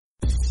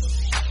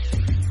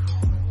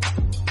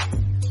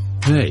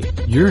Hey,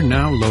 you're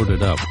now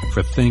loaded up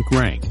for Think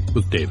Rank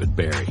with David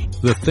Barry,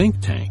 the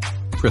think tank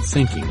for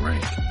thinking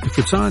rank. If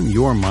it's on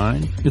your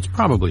mind, it's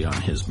probably on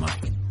his mic.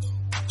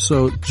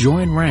 So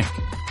join Rank.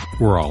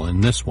 We're all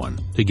in this one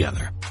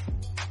together.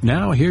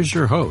 Now here's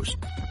your host,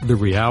 the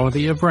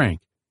reality of rank,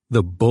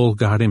 the bull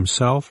god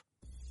himself,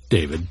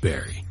 David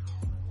Barry.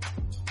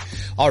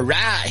 All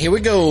right, here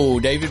we go.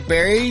 David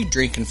Barry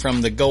drinking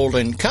from the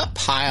Golden Cup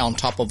high on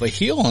top of a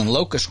hill in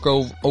Locust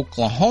Grove,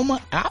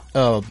 Oklahoma. Out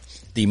of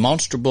the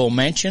Monster Bull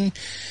Mansion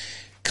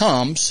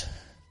comes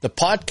the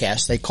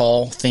podcast they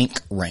call Think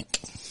Rank.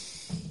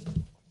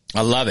 I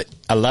love it.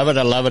 I love it.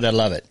 I love it. I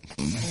love it.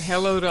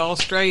 Hello to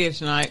Australia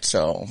tonight.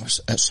 So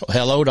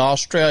hello to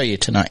Australia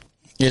tonight.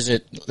 Is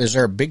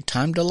there a big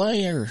time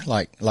delay, or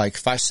like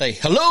if I say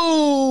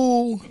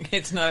hello?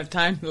 It's not a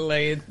time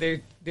delay.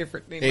 They're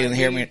different. You can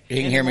hear me.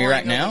 You can hear me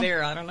right now.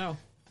 There, I don't know.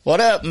 What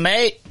up,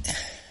 mate?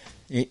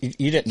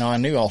 You didn't know I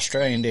knew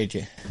Australian, did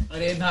you? I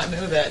did not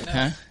know that. No.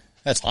 Huh?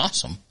 That's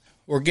awesome.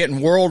 We're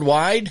getting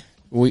worldwide.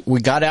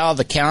 We got out of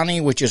the county,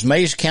 which is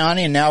Mays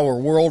County, and now we're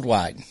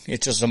worldwide.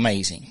 It's just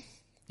amazing.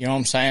 You know what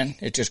I'm saying?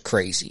 It's just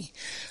crazy.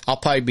 I'll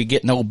probably be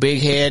getting old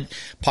big head,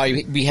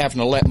 probably be having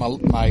to let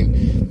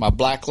my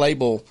Black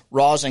Label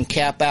rosin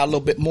cap out a little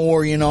bit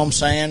more, you know what I'm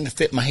saying, to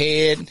fit my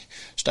head,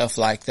 stuff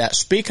like that.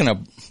 Speaking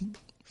of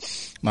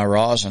my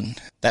rosin,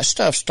 that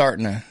stuff's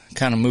starting to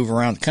kind of move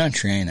around the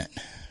country, ain't it?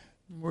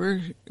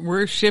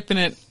 We're shipping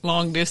it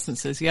long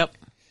distances, yep.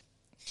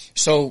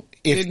 So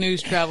good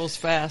news travels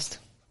fast.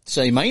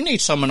 So you may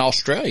need some in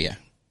Australia.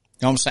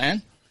 You know what I'm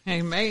saying?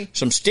 Hey, may.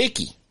 Some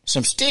sticky.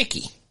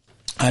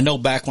 I know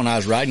back when I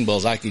was riding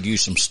bulls, I could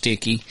use some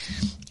sticky,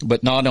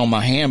 but not on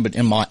my hand, but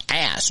in my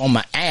ass. On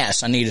my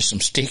ass, I needed some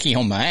sticky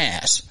on my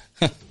ass.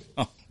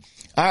 All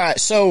right,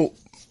 so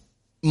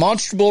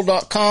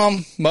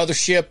monsterbull.com,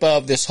 mothership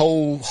of this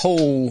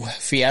whole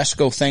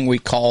fiasco thing we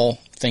call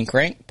Think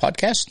Rank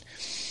podcast.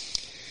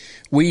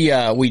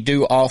 We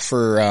do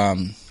offer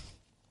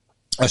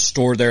a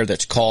store there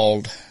that's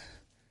called,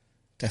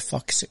 the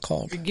fuck is it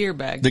called? The Gear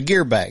Bag. The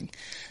Gear Bag.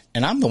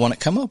 And I'm the one that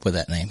come up with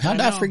that name. How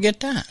did I forget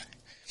that?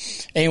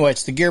 Anyway,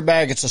 it's the Gear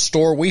Bag. It's a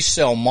store. We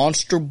sell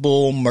Monster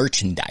Bull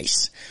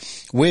merchandise,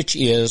 which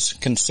is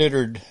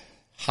considered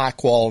high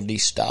quality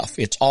stuff.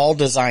 It's all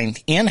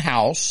designed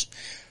in-house,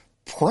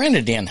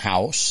 printed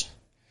in-house,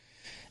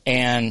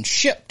 and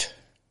shipped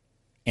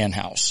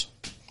in-house.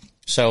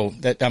 So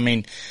that's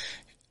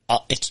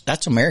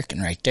American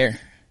right there.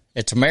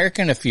 It's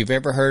American. If you've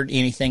ever heard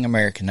anything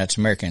American, that's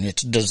American.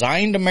 It's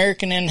designed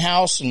American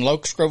in-house in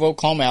Locust Grove,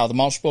 Oklahoma, out of the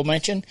Monster Bull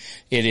Mansion.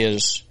 It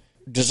is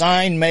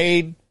designed,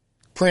 made,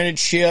 printed,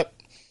 shipped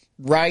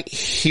right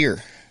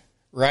here.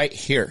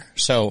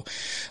 So,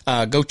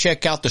 go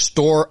check out the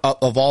store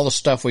of all the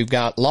stuff we've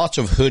got. Lots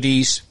of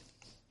hoodies,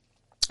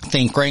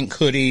 Think Rank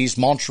hoodies,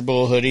 Monster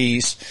Bull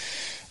hoodies,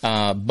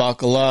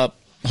 Buckle Up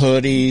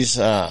hoodies,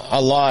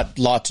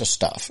 lots of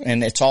stuff.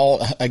 And it's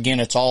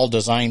all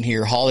designed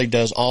here. Holly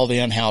does all the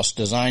in-house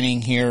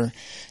designing here,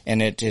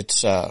 and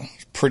it's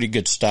pretty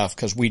good stuff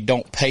because we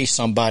don't pay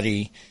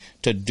somebody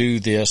to do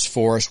this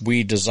for us.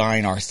 We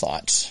design our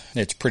thoughts.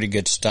 It's pretty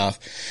good stuff.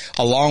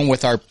 Along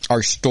with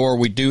our store,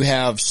 we do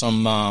have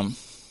some,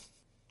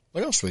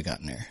 what else we got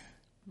in there?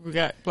 We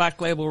got Black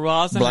Label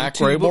rosin. Black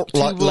Label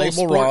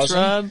rosin.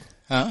 Rub.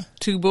 Huh?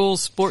 Two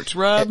Bulls Sports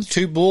Rub.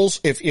 Two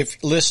Bulls. If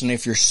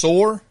you're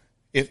sore,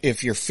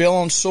 if you're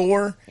feeling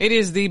sore, it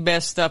is the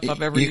best stuff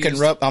I've ever used. You can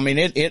rub,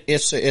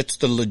 it's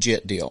the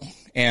legit deal.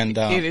 And,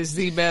 it is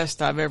the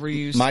best I've ever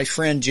used. My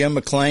friend Jim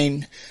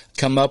McLean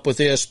come up with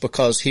this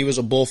because he was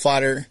a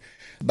bullfighter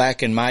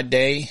back in my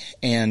day,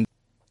 and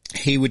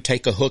he would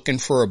take a hooking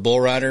for a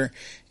bull rider,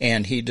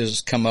 and he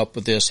just come up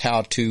with this,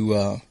 how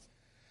to,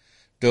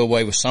 do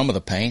away with some of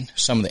the pain,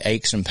 some of the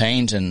aches and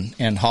pains,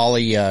 and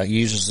Holly,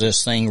 uses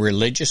this thing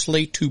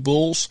religiously, Two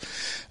Bulls,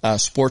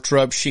 Sports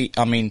Rub.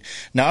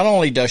 Not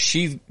only does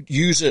she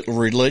use it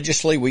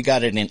religiously, we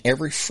got it in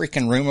every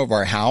freaking room of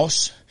our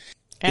house.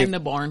 And the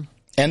barn.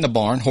 And the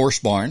barn, horse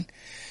barn.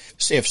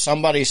 See, if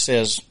somebody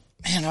says,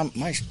 man,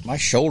 my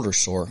shoulder's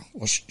sore,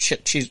 well,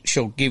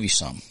 she'll give you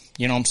some.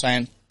 You know what I'm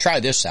saying? Try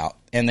this out.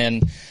 And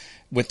then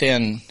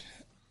within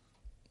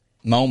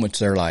moments,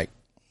 they're like,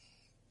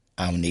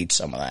 I need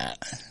some of that.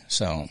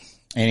 So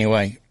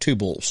anyway, Two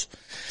Bulls.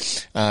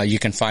 You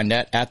can find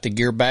that at the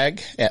Gear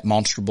Bag at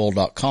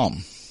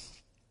monsterbull.com.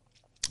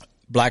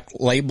 Black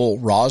Label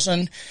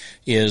rosin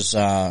is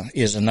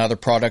another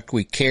product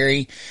we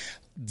carry.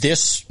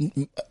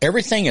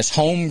 Everything is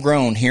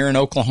homegrown here in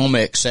Oklahoma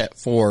except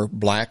for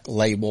Black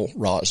Label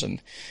rosin,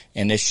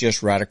 and it's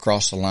just right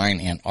across the line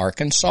in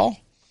Arkansas.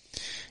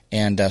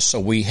 And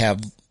so we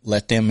have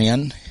let them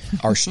in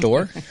our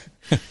store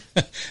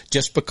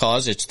just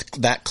because it's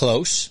that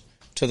close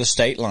to the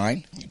state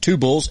line. Two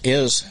Bulls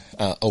is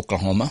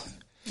Oklahoma.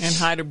 And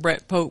hi to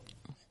Brett Pope.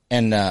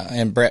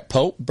 And Brett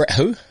Pope. Brett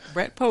who?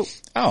 Brett Pope.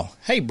 Oh,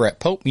 hey, Brett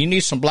Pope. You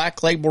need some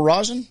Black Label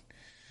rosin?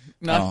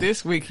 Not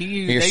this week.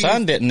 Your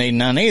son didn't need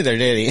none either,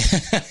 did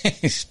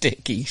he?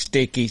 Sticky.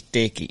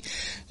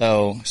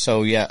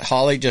 So yeah,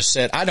 Holly just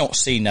said, I don't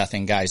see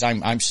nothing, guys.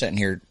 I'm sitting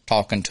here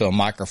talking to a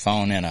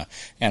microphone and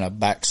a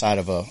backside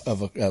of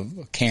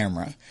a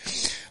camera.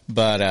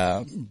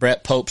 But,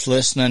 Brett Pope's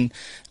listening.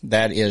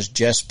 That is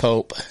Jess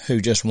Pope, who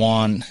just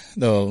won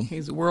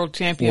he's a world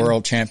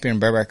champion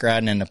bareback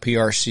riding, and the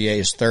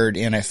PRCA's third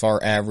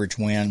NFR average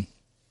win.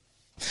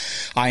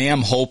 I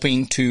am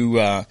hoping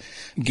to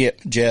get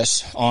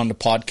Jess on the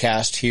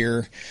podcast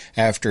here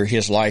after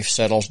his life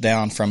settles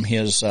down from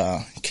his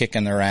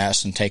kicking their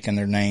ass and taking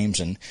their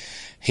names, and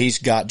he's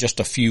got just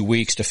a few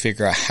weeks to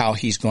figure out how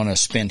he's going to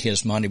spend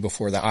his money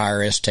before the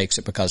IRS takes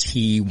it, because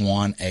he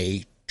won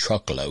a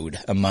truckload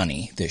of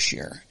money this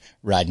year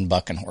riding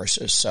bucking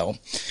horses. So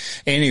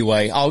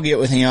anyway, I'll get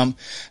with him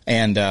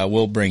and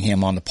we'll bring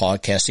him on the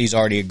podcast. He's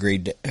already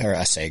agreed, or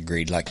I say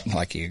agreed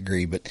like he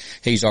agreed, but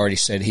he's already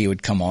said he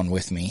would come on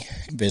with me,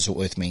 visit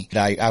with me.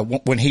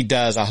 When he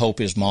does, I hope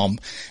his mom,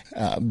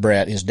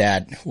 Brett, his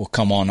dad, will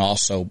come on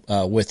also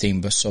with him,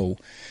 because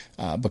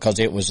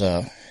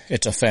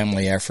it's a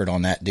family effort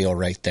on that deal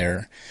right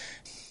there.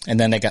 And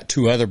then they got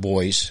two other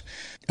boys,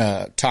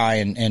 Ty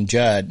and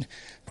Judd,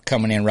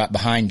 coming in right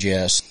behind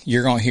Jess.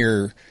 You're going to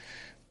hear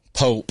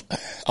Pope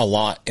a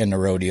lot in the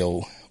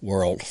rodeo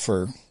world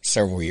for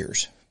several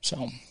years.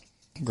 So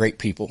great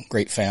people,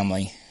 great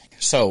family.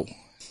 So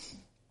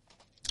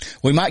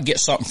we might get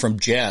something from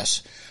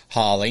Jess,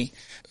 Holly,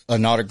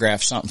 an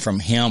autograph, something from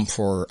him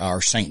for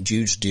our St.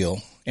 Jude's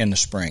deal in the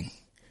spring.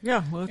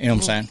 Yeah. You know what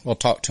I'm saying? We'll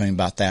talk to him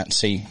about that and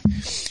see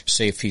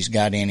if he's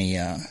got any,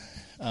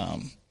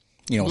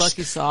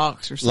 lucky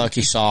socks or something.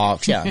 Lucky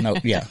socks. Yeah. No,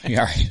 yeah. You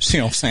know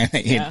what I'm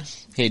saying?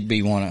 He'd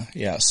be one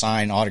to,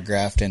 sign,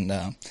 autographed,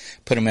 and,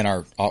 put them in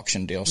our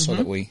auction deal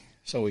so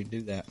we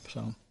do that.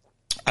 So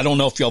I don't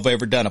know if y'all have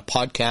ever done a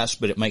podcast,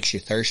 but it makes you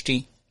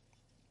thirsty.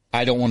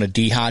 I don't want to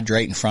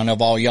dehydrate in front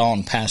of all y'all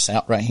and pass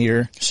out right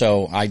here.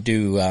 So I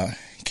do,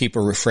 keep a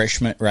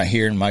refreshment right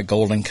here in my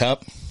golden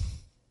cup.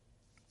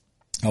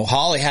 Oh,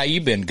 Holly, how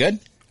you been? Good?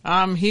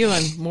 I'm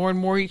healing more and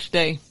more each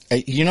day.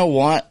 You know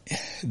what?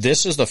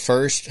 This is the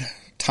first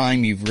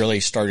time you've really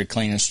started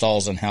cleaning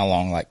stalls in how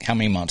long? Like how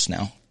many months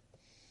now?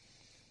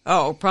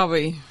 Oh,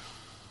 probably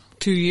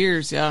 2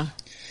 years, yeah.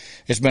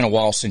 It's been a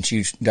while since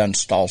you've done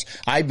stalls.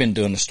 I've been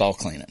doing the stall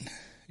cleaning.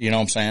 You know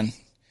what I'm saying?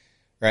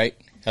 Right?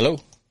 Hello?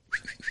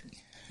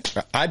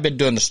 I've been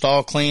doing the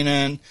stall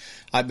cleaning.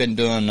 I've been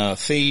doing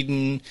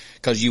feeding,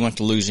 because you went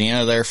to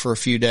Louisiana there for a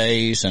few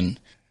days. And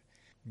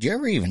do you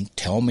ever even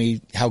tell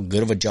me how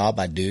good of a job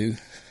I do?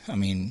 I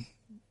mean,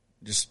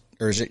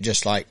 or is it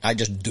just like I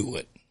just do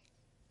it?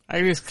 I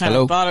just kind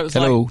of thought it was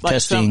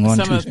like some of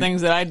the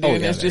things that I do,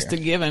 and it's just a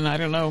given. I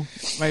don't know.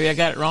 Maybe I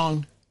got it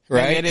wrong.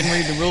 Maybe Right. I didn't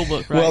read the rule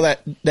book right. Well,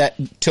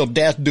 that till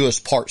death do us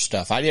part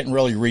stuff. I didn't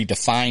really read the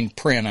fine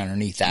print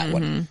underneath that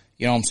one.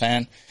 You know what I'm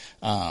saying?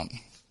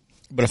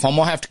 But if I'm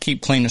going to have to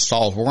keep cleaning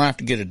stalls, we're going to have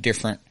to get a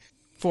different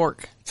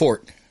fork.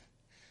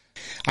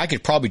 I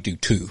could probably do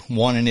two.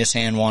 One in this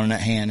hand, one in that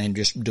hand, and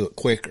just do it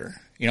quicker.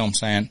 You know what I'm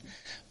saying?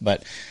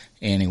 But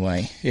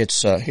anyway,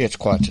 it's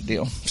quite the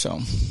deal. So,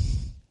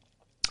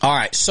 all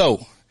right.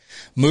 So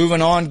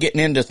moving on,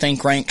 getting into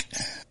Think Rank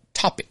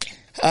topic.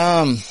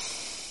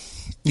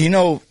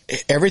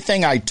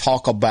 Everything I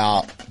talk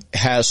about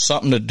has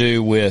something to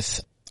do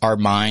with our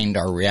mind,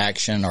 our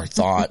reaction, our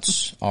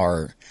thoughts,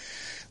 our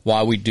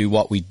why we do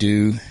what we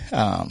do,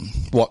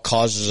 what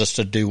causes us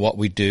to do what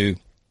we do.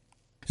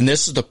 And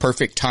this is the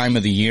perfect time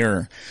of the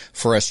year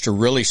for us to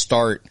really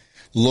start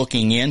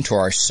looking into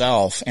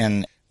ourselves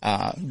and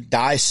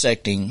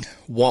dissecting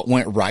what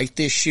went right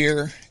this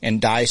year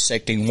and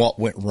dissecting what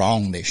went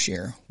wrong this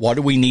year. What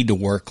do we need to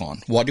work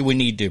on? What do we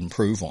need to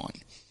improve on?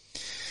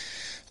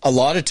 A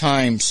lot of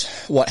times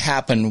what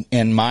happened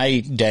in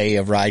my day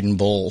of riding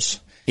bulls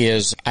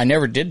is I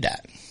never did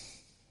that.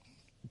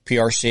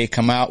 PRCA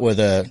come out with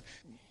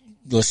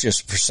let's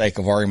just for sake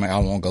of argument, I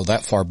won't go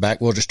that far back.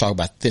 We'll just talk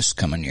about this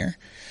coming year.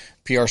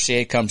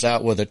 PRCA comes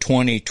out with a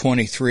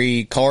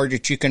 2023 card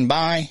that you can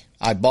buy.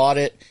 I bought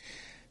it,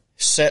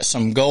 set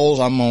some goals.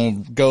 I'm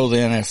going to go the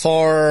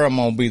NFR. I'm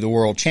going to be the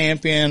world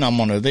champion. I'm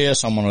going to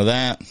this. I'm going to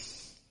that.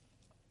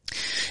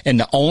 And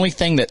the only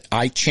thing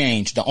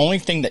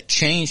that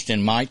changed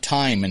in my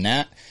time in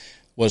that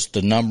was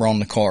the number on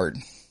the card,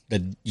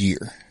 the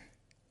year.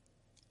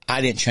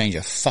 I didn't change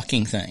a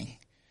fucking thing.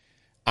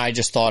 I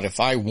just thought if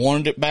I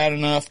wanted it bad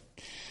enough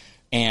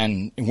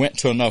and went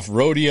to enough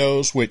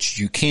rodeos, which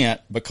you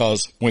can't,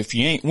 because if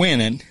you ain't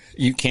winning,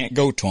 you can't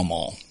go to them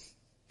all.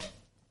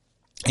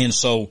 And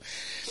so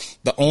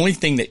the only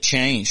thing that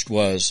changed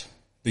was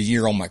the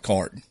year on my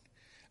card.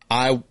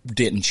 I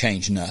didn't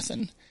change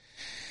nothing.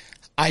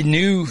 I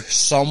knew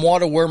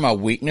somewhat of where my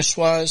weakness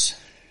was,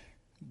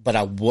 but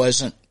I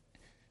wasn't,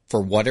 for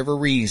whatever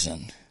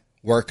reason,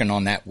 working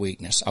on that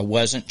weakness. I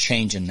wasn't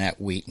changing that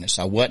weakness.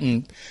 I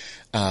wasn't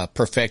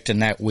perfecting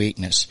that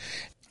weakness.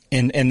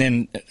 And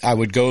then I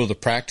would go to the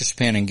practice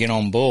pen and get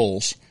on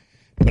bulls,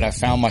 but I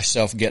found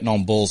myself getting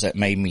on bulls that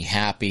made me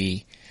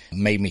happy,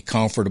 made me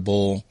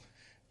comfortable,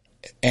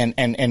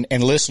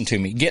 And listen to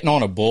me, getting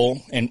on a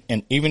bull, and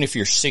even if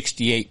you're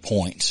 68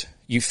 points,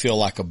 you feel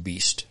like a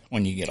beast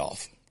when you get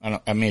off.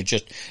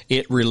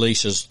 It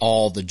releases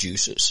all the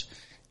juices.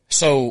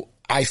 So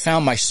I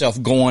found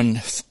myself going,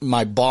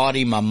 my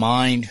body, my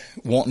mind,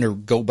 wanting to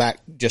go back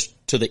just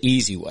to the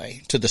easy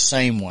way, to the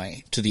same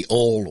way, to the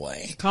old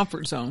way.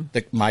 Comfort zone.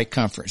 My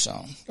comfort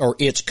zone, or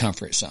its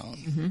comfort zone.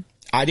 Mm-hmm.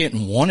 I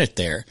didn't want it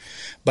there,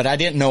 but I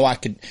didn't know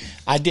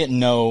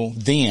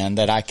then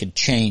that I could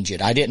change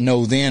it. I didn't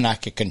know then I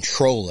could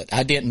control it.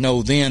 I didn't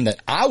know then that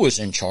I was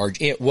in charge.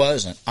 It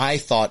wasn't. I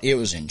thought it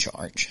was in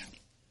charge.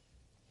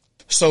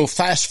 So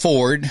fast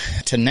forward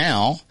to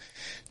now,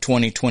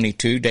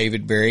 2022,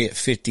 David Berry at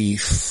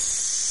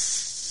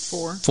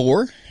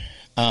 54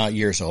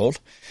 years old.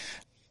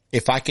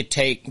 If I could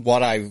take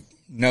what I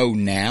know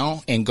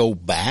now and go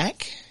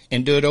back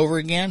and do it over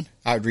again,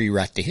 I'd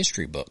rewrite the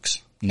history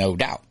books, no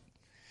doubt.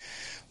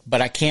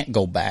 But I can't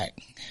go back.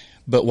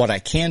 But what I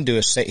can do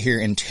is sit here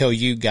and tell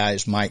you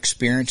guys my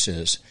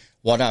experiences,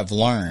 what I've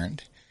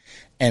learned,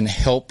 and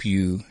help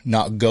you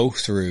not go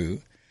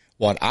through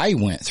what I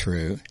went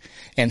through,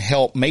 and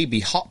help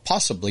maybe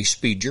possibly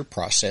speed your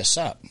process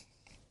up.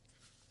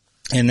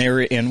 And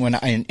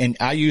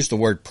I use the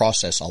word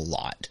process a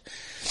lot,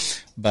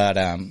 but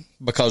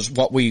because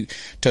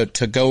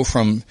to go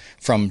from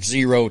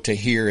zero to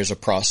here is a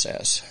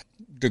process.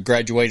 To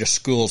graduate a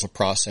school is a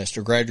process.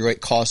 To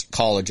graduate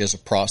college is a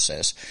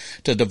process.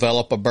 To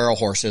develop a barrel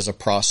horse is a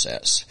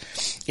process.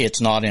 It's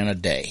not in a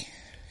day,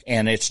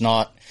 and it's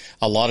not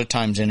a lot of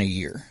times in a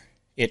year.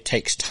 It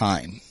takes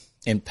time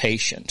and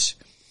patience.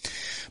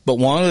 But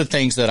one of the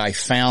things that I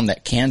found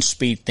that can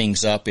speed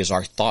things up is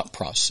our thought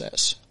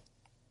process.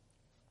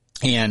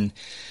 And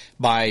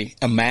by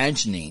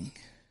imagining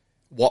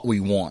what we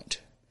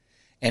want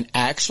and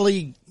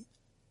actually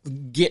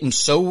getting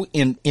so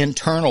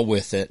internal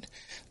with it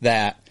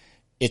that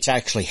it's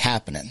actually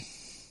happening.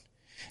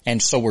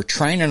 And so we're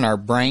training our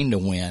brain to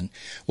win.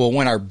 Well,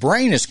 when our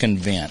brain is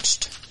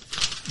convinced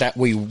that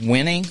we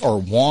winning or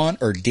won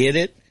or did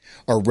it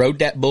or rode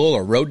that bull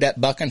or rode that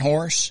bucking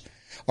horse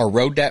or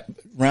rode that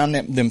around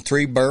them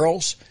 3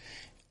 barrels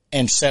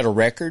and set a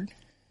record,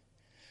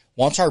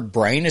 once our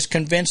brain is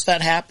convinced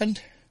that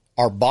happened,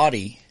 our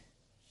body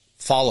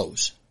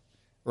follows,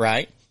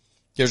 right?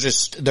 There's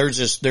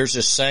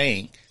this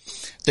saying,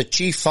 the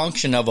chief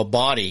function of a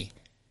body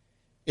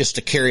is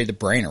to carry the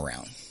brain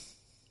around,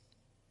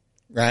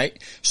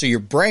 right? So your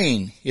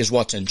brain is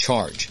what's in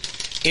charge.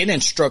 It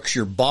instructs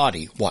your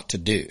body what to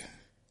do.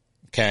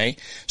 Okay.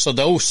 So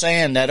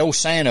that old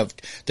saying of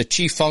the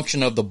chief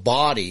function of the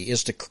body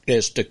is to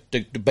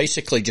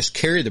basically just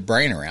carry the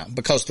brain around,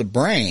 because the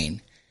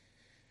brain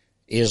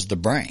is the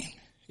brain.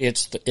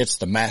 It's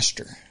the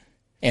master.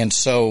 And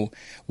so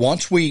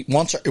once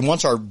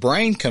our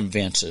brain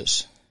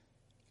convinces,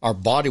 our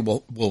body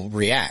will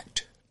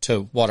react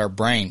to what our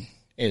brain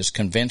is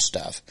convinced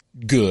of,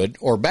 good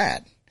or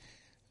bad.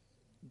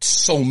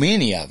 So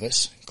many of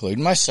us,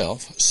 including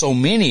myself,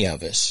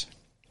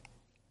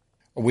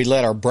 we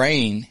let our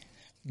brain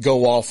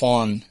go off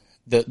on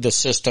the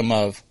system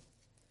of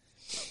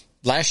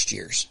last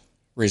year's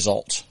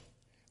results.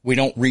 We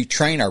don't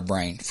retrain our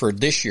brain for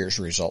this year's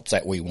results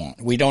that we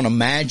want. We don't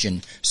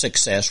imagine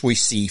success. We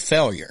see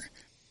failure.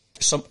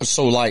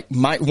 So like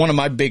one of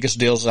my biggest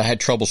deals is I had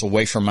troubles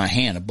away from my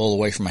hand, a bull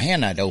away from my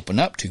hand. I'd open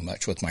up too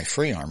much with my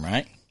free arm,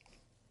 right?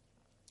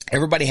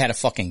 Everybody had a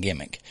fucking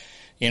gimmick,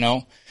 you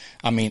know?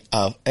 I mean,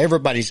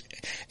 everybody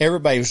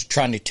was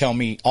trying to tell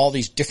me all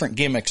these different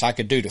gimmicks I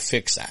could do to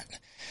fix that.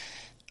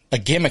 A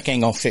gimmick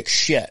ain't gonna fix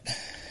shit.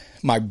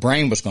 My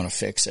brain was gonna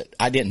fix it.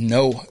 I didn't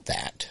know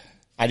that.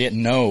 I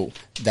didn't know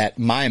that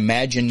my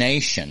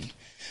imagination,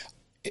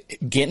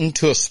 getting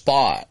to a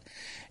spot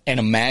and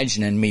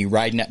imagining me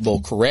riding that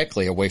bull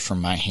correctly away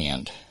from my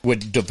hand,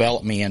 would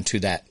develop me into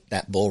that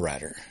bull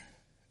rider.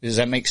 Does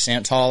that make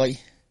sense, Holly?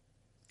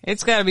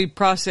 It's got to be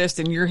processed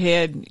in your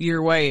head,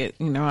 your way.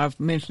 I've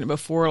mentioned it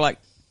before, like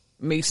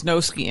me snow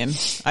skiing.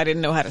 I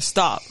didn't know how to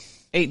stop.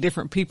 8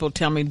 different people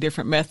tell me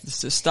different methods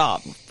to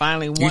stop.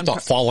 Finally, you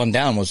thought falling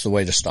down was the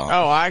way to stop.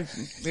 Oh,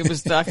 it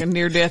was like a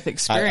near-death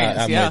experience.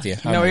 I'm with you.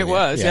 It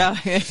was. Yeah.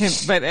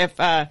 But if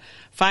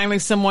finally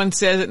someone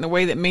says it in a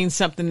way that means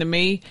something to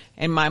me,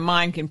 and my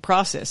mind can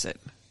process it.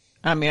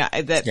 I mean,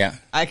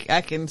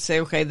 I can say,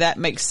 okay, that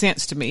makes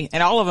sense to me.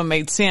 And all of them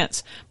made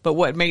sense, but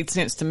what made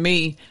sense to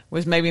me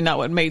was maybe not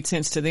what made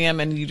sense to them.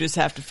 And you just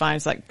have to find,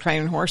 it's like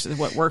training horses.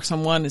 What works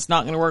on one is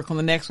not going to work on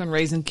the next one,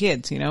 raising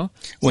kids,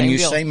 When you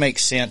say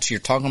makes sense, you're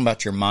talking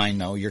about your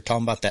mind, though. You're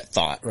talking about that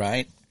thought,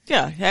 right?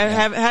 Yeah.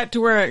 Have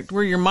to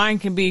where your mind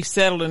can be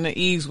settled and at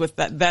ease with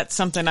that. That's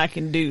something I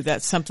can do.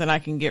 That's something I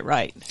can get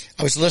right.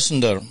 I was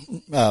listening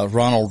to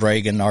Ronald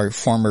Reagan, our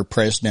former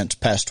president,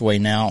 passed away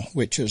now,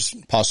 which is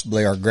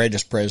possibly our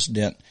greatest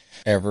president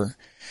ever.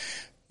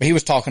 But he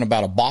was talking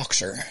about a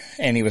boxer,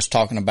 and he was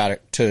talking about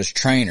it to his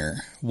trainer.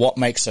 What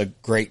makes a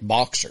great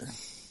boxer?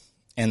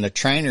 And the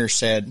trainer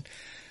said,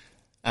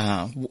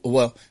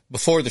 well,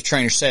 before the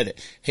trainer said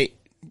it,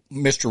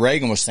 Mr.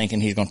 Reagan was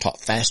thinking he's going to talk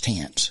fast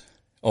hands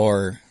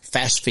or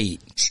fast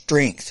feet,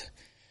 strength.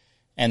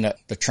 And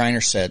the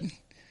trainer said,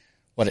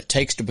 what it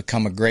takes to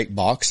become a great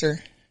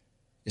boxer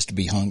is to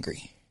be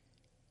hungry.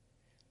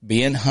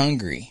 Being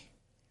hungry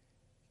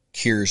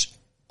cures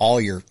all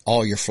your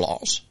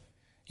flaws.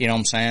 You know what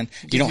I'm saying?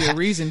 You don't have a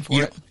reason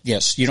for it.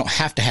 Yes. You don't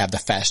have to have the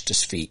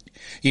fastest feet.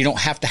 You don't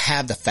have to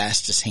have the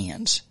fastest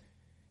hands.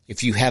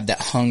 If you have that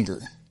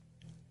hunger,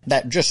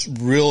 that just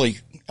really,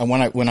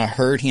 when I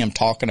heard him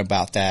talking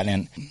about that,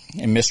 and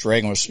Mr.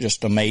 Reagan was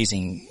just an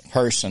amazing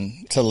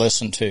person to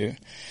listen to,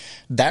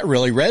 that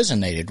really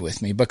resonated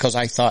with me, because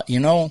I thought,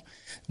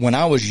 when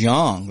I was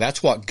young,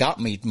 that's what got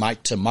me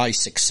to my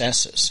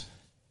successes,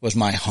 was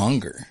my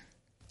hunger.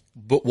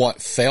 But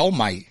what failed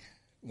me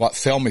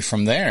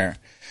from there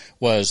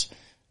was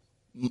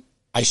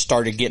I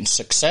started getting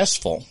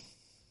successful.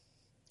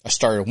 I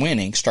started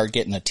winning, started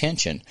getting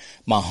attention.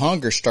 My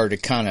hunger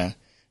started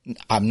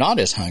I'm not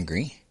as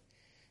hungry.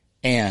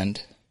 And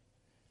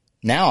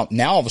now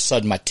all of a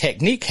sudden my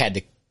technique had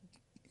to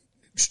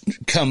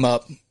come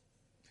up.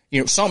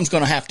 Something's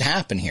going to have to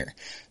happen here.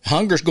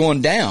 Hunger's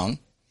going down.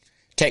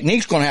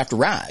 Technique's going to have to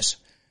rise.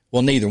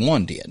 Well, neither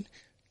one did.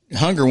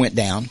 Hunger went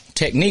down.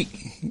 Technique,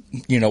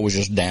 was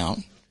just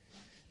down.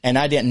 And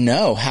I didn't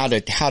know how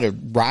to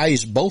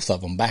rise both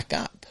of them back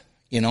up.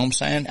 You know what I'm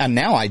saying? And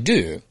now I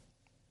do.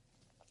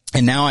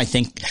 And now I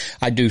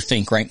do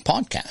Think Rank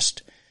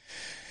podcast.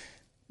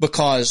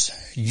 Because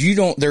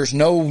there's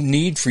no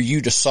need for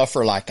you to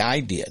suffer like I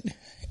did.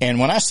 And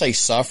when I say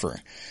suffer,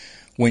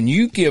 when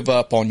you give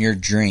up on your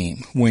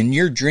dream, when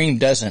your dream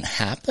doesn't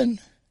happen,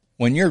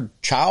 when your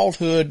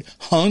childhood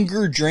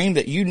hunger dream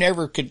that you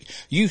never could,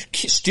 you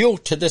still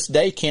to this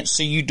day can't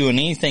see you doing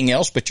anything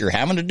else, but you're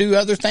having to do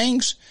other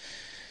things,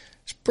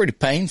 it's pretty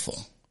painful.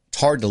 It's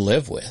hard to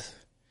live with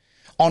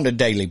on a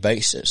daily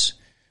basis.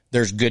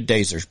 There's good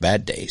days, there's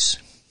bad days.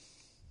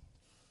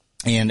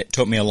 And it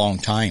took me a long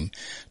time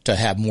to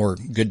have more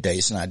good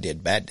days than I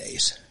did bad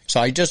days.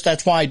 So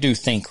that's why I do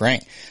Think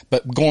Rank.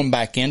 But going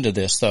back into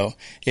this though,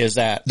 is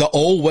that the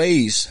old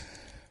ways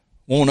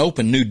won't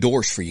open new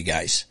doors for you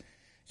guys.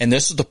 And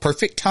this is the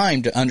perfect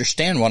time to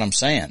understand what I'm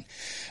saying,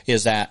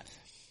 is that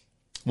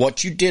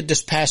what you did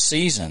this past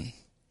season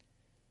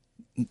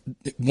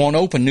won't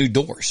open new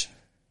doors.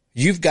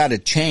 You've got to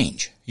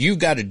change. You've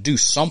got to do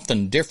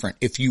something different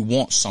if you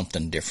want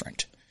something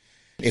different.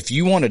 If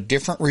you want a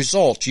different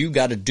result, you've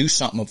got to do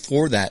something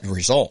for that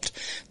result.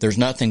 There's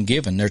nothing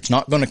given. There's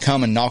not going to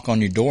come and knock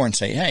on your door and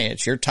say, hey,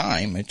 it's your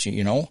time. It's,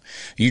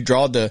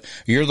 you're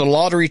the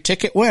lottery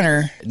ticket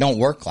winner. It don't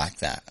work like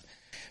that.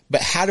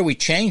 But how do we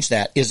change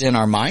that is in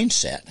our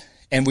mindset,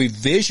 and we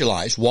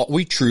visualize what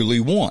we truly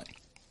want.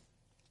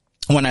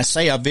 When I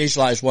say I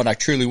visualize what I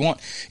truly want,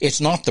 it's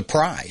not the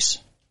prize.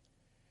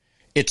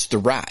 It's the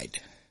ride.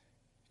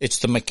 It's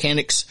the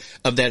mechanics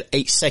of that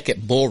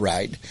 8-second bull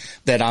ride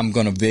that I'm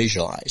going to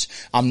visualize.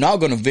 I'm not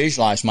going to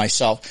visualize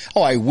myself,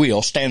 I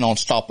will stand on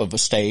top of a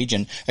stage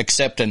and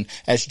accepting,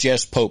 as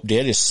Jess Pope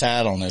did, his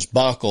saddle and his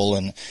buckle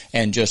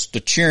and just the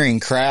cheering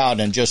crowd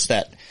and just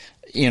that,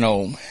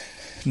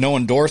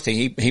 knowing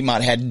Dorothy, he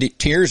might have had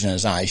tears in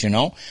his eyes,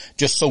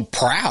 just so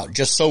proud,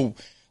 just so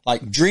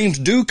like dreams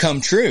do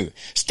come true.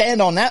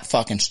 Stand on that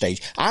fucking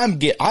stage. I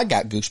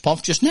got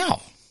goosebumps just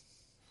now.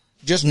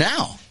 Just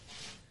now.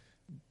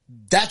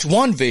 That's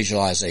one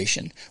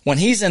visualization. When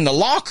he's in the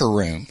locker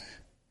room,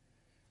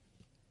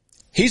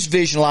 he's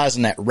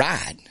visualizing that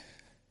ride.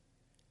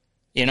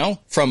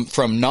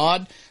 From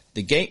nod,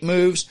 the gate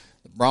moves,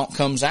 the bronc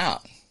comes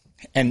out.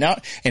 And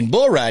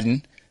bull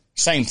riding,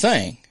 same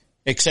thing,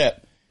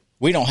 except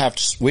we don't have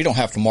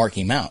to mark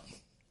him out.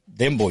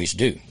 Them boys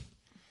do.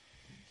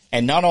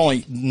 And not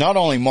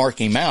only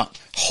mark him out,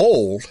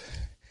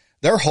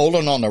 they're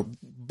holding on the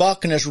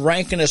buckinest,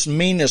 rankingest,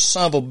 meanest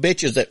son of a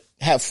bitches that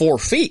have 4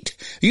 feet.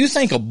 You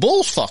think a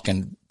bull's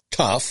fucking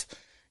tough?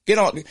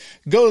 Go to the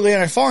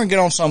NFR and get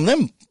on some of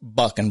them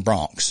bucking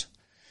broncs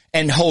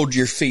and hold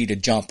your feet a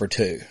jump or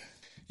two.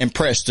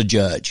 Impress the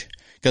judge.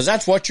 Because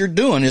that's what you're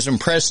doing, is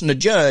impressing the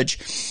judge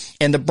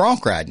in the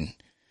bronc riding.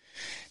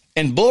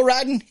 And bull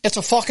riding, it's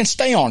a fucking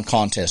stay-on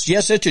contest.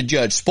 Yes, it's a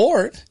judge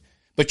sport,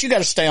 but you got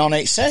to stay on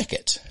 8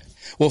 seconds.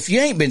 Well, if you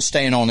ain't been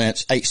staying on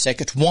that 8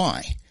 seconds,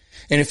 why?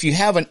 And if you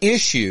have an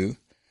issue,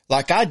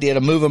 like I did,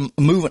 of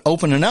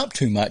opening up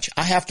too much,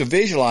 I have to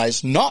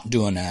visualize not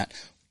doing that,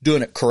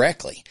 doing it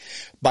correctly.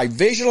 By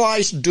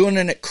visualize doing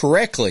it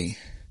correctly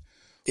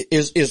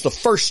is the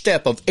first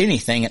step of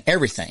anything and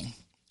everything.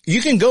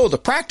 You can go with the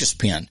practice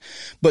pen,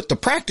 but the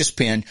practice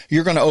pen,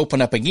 you're going to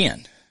open up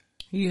again.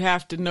 You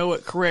have to know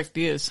what correct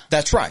is.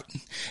 That's right.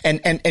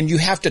 And you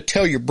have to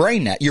tell your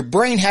brain that. Your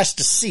brain has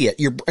to see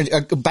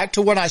it. Back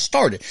to what I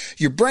started.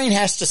 Your brain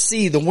has to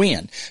see the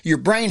win. Your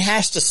brain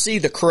has to see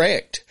the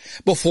correct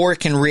before it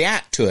can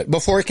react to it,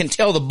 before it can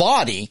tell the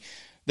body,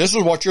 this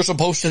is what you're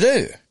supposed to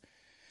do.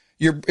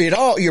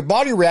 Your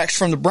body reacts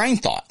from the brain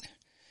thought.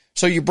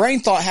 So your brain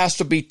thought has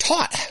to be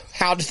taught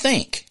how to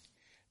think.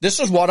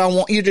 This is what I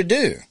want you to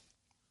do.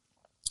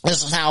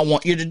 This is how I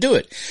want you to do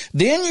it.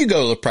 Then you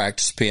go to the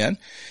practice pen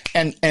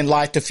and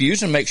light the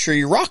fuse and make sure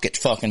your rocket's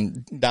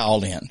fucking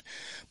dialed in.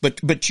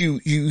 But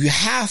you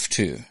have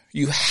to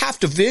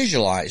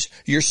visualize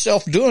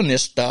yourself doing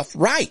this stuff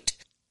right.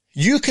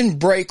 You can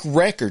break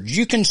records.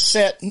 You can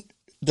set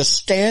the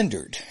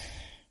standard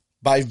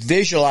by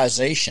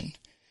visualization.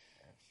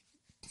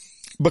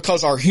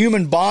 Because our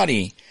human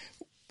body,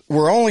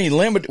 we're only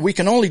limited, we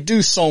can only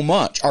do so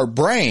much. Our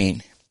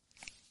brain,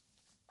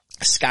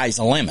 sky's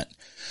the limit.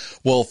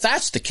 Well, if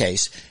that's the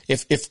case,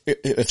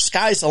 if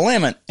sky's the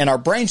limit and our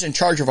brain's in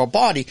charge of our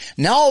body,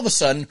 now all of a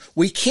sudden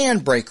we can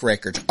break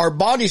records. Our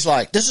body's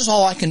like, this is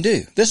all I can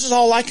do. This is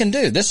all I can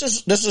do. This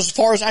is as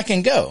far as I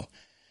can go.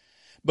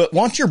 But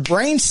once your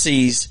brain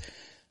sees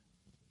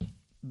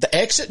the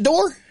exit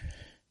door,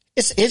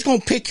 it's going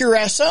to pick your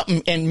ass up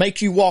and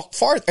make you walk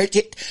farther.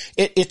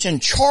 It's in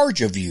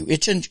charge of you.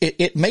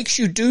 It makes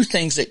you do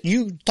things that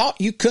you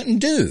thought you couldn't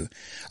do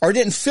or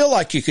didn't feel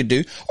like you could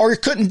do or you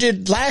couldn't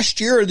did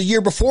last year or the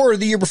year before or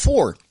the year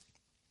before.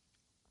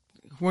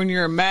 When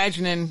you're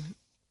imagining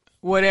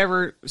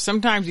whatever,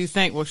 sometimes you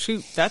think, well,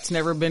 shoot, that's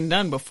never been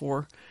done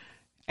before.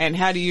 And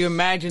how do you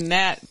imagine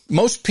that?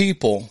 Most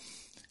people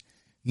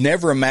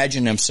never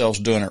imagine themselves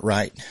doing it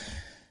right.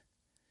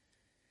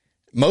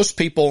 Most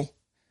people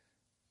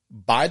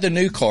buy the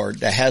new card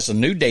that has a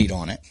new date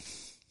on it,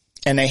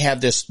 and they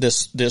have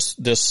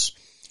this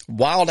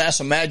wild ass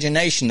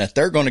imagination that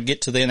they're going to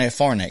get to the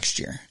NFR next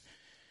year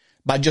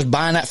by just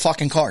buying that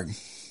fucking card.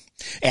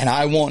 And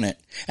I want it,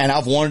 and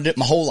I've wanted it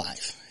my whole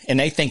life, and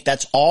they think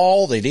that's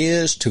all that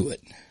is to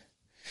it,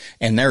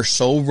 and they're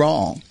so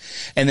wrong.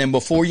 And then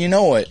before you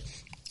know it,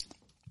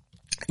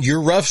 your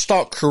rough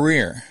stock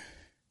career,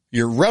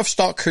 your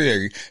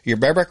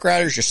bareback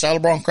riders, your saddle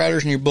bronc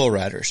riders, and your bull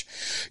riders,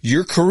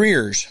 your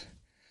careers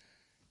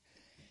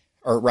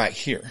are right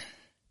here.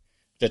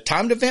 The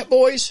timed event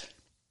boys,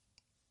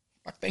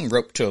 I think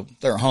rope till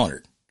they're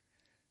 100.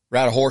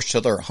 Ride a horse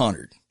till they're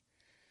 100.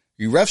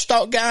 You rough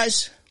stock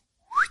guys,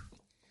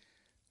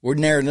 we're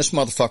narrowing this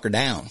motherfucker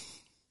down.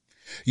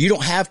 You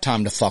don't have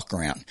time to fuck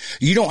around.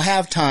 You don't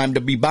have time to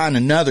be buying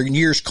another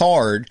year's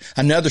card,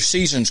 another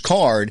season's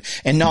card,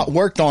 and not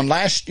worked on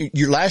last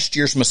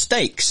year's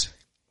mistakes.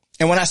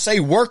 And when I say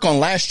work on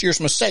last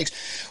year's mistakes,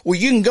 well,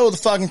 you can go to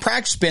the fucking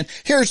practice pen.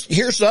 Here's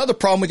the other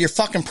problem with your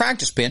fucking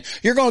practice pen.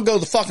 You're going to go to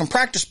the fucking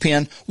practice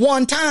pen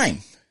one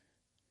time.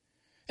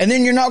 And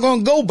then you're not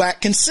going to go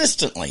back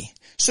consistently.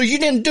 So you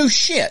didn't do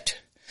shit.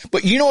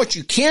 But you know what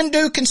you can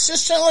do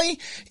consistently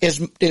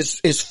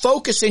is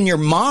focus in your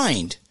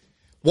mind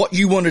what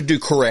you want to do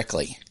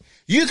correctly.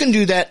 You can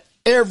do that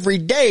every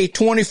day,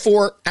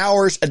 24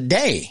 hours a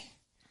day.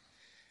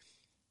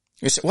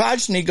 You say, well, I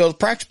just need to go to the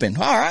practice pen.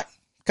 All right.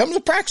 Come to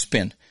the practice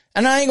pen,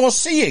 and I ain't going to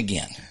see you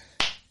again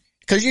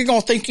because you're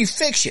going to think you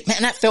fixed it.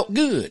 Man, that felt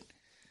good.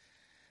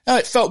 No,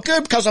 it felt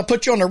good because I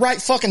put you on the right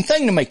fucking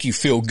thing to make you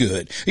feel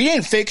good. You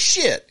didn't fix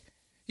shit.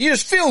 You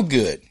just feel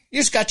good. You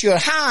just got you a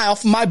high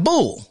off of my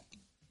bull.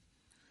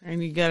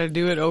 And you got to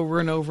do it over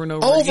and over and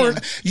over again.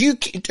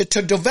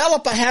 To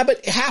develop a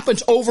habit, it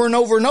happens over and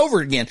over and over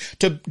again.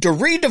 To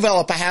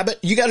redevelop a habit,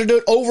 you got to do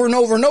it over and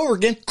over and over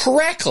again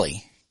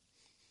correctly.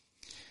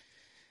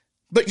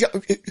 But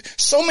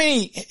so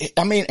many,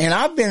 I mean, and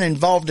I've been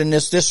involved in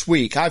this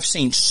week. I've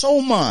seen so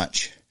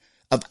much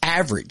of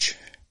average.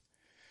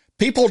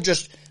 People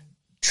just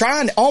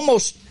trying to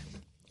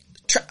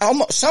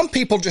some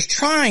people just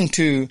trying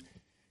to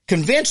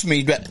convince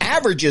me that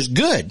average is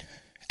good.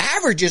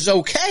 Average is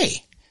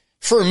okay.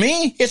 For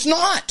me, it's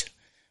not.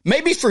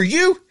 Maybe for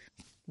you,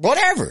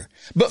 whatever.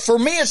 But for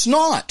me, it's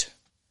not.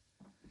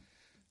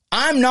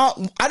 I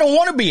don't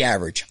want to be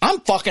average. I'm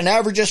fucking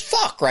average as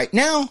fuck right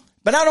now.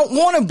 But I don't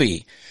want to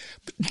be.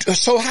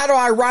 So how do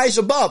I rise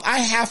above? I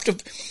have to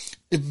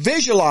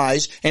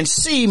visualize and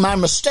see my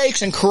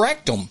mistakes and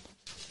correct them.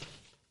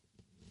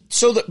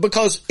 So that,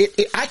 because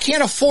I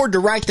can't afford to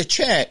write the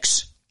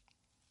checks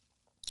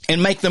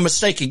and make the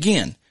mistake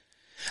again.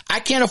 I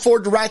can't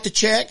afford to write the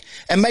check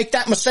and make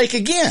that mistake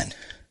again.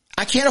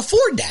 I can't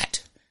afford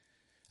that.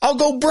 I'll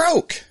go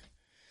broke.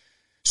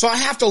 So I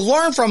have to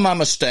learn from my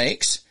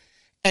mistakes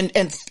and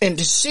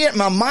to see it in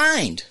my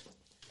mind.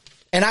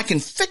 And I can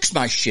fix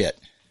my shit.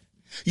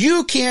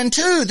 You can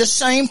too, the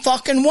same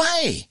fucking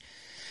way.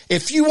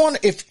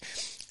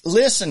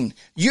 Listen,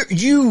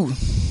 you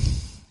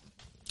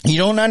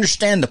don't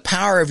understand the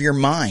power of your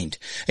mind,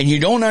 and you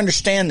don't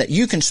understand that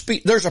you can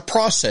speak. There's a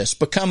process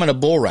becoming a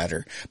bull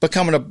rider,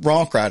 becoming a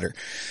bronc rider.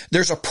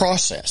 There's a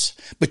process,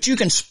 but you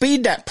can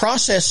speed that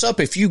process up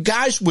if you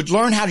guys would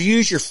learn how to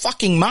use your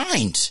fucking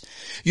minds.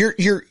 Your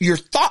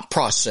thought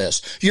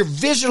process, your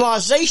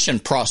visualization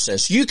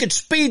process. You could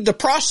speed the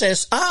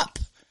process up.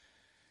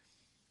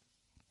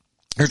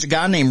 There's a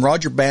guy named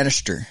Roger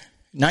Bannister,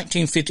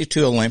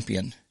 1952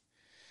 Olympian.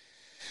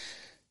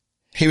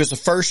 He was the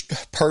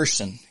first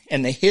person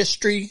in the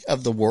history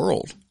of the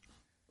world,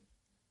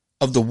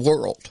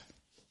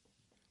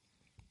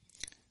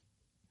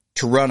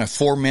 to run a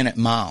 4-minute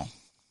mile.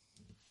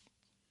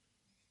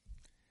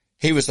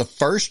 He was the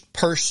first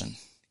person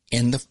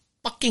in the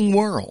fucking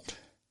world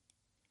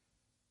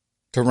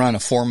to run a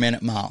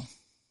 4-minute mile.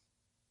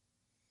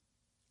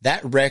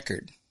 That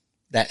record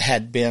that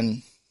had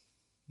been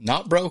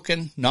not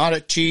broken, not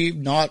achieved,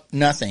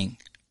 nothing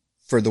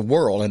for the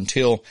world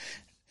until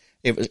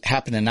it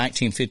happened in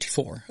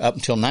 1954. Up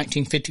until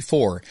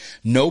 1954,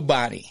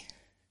 nobody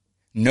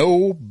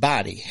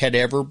had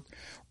ever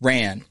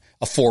ran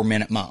a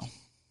 4-minute mile.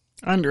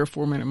 Under a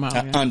 4-minute mile.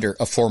 Yeah. Under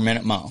a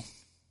 4-minute mile.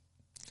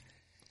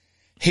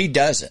 He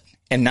does it.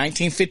 In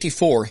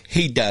 1954,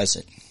 he does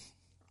it.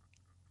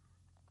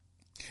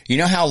 You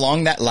know how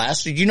long that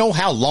lasted? You know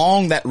how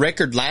long that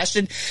record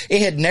lasted?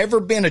 It had never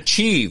been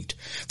achieved.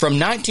 From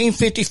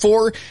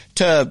 1954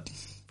 to...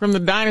 From the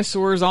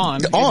dinosaurs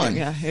on.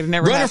 Yeah, it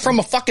never running happened. from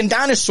a fucking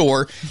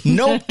dinosaur.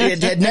 No,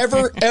 it had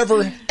never,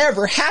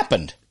 ever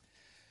happened.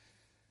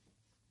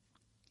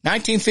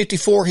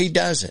 1954, he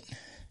does it.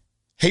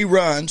 He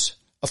runs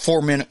a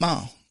 4-minute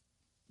mile.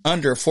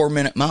 Under a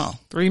 4-minute mile.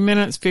 3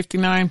 minutes,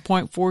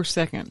 59.4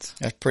 seconds.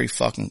 That's pretty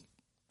fucking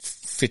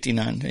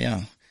 59,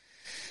 yeah.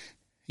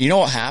 You know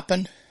what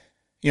happened?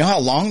 You know how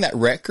long that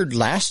record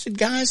lasted,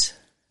 guys?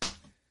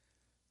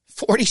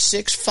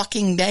 46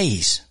 fucking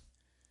days.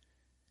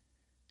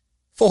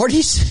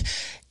 40.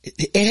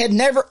 It had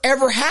never,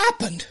 ever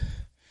happened.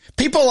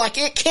 People are like,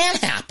 it can't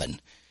happen.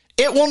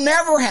 It will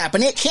never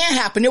happen. It can't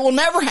happen. It will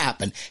never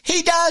happen.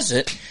 He does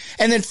it.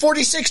 And then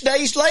 46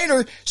 days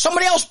later,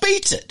 somebody else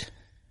beats it.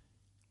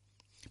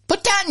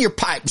 Put that in your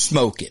pipe and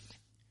smoke it.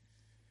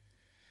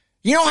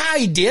 You know how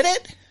he did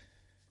it?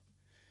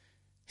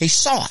 He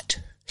saw it.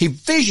 He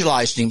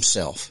visualized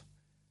himself.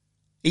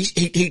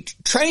 He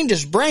trained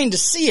his brain to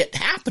see it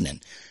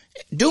happening,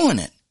 doing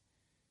it.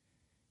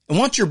 And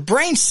once your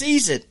brain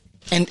sees it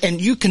and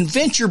you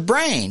convince your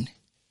brain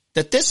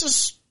that this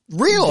is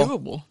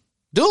real.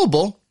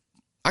 Doable.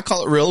 I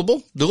call it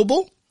realable.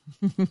 Doable.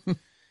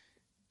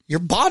 Your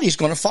body's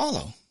going to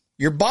follow.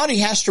 Your body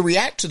has to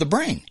react to the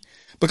brain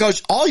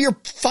because all your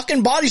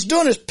fucking body's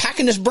doing is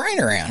packing this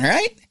brain around,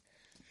 right?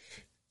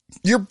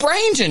 Your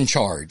brain's in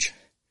charge.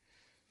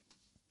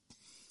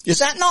 Is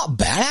that not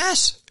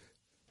badass?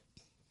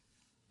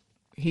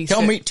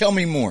 Tell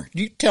me more.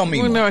 You tell me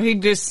more. No,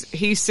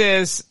 he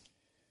says,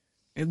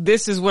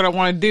 this is what I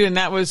want to do.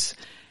 And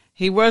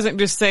he wasn't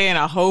just saying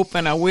I hope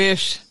and I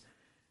wish.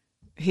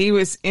 He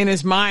was in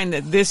his mind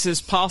that this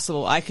is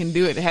possible. I can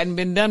do it. It hadn't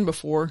been done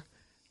before,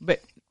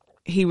 but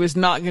he was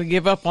not going to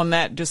give up on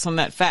that, just on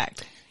that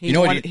fact. He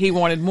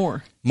wanted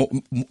more.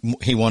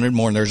 He wanted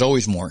more, and there's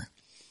always more.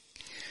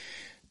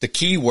 The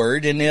key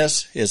word in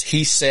this is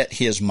he set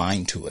his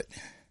mind to it.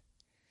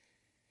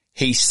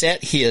 He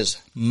set his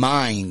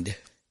mind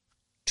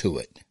to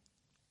it.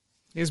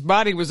 His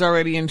body was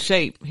already in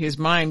shape. His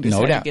mind just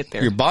had to get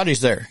there. Your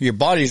body's there. Your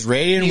body's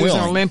ready and willing. He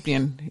was an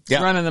Olympian.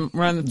 Yeah. Running the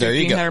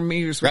 1,500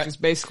 meters, which is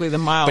basically the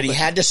mile. But he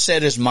had to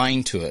set his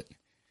mind to it.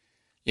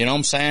 You know what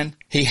I'm saying?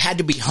 He had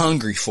to be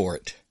hungry for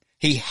it.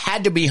 He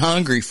had to be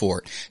hungry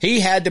for it. He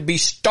had to be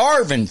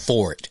starving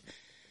for it.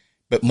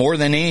 But more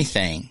than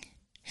anything,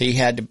 he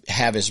had to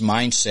have his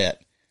mindset,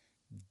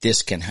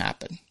 this can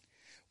happen.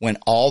 When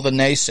all the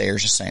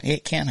naysayers are saying,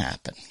 it can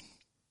happen.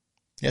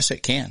 Yes,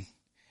 it can.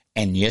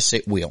 And yes,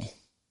 it will.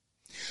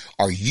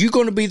 Are you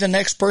going to be the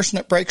next person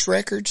that breaks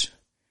records?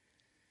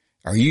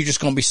 Or are you just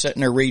going to be sitting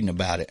there reading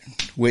about it,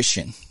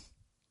 wishing,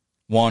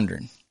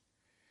 wondering?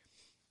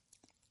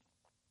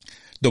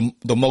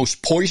 The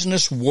most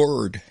poisonous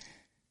word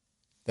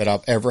that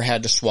I've ever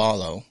had to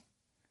swallow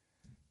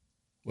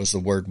was the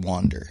word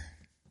wonder.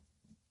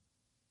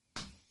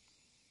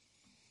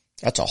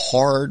 That's a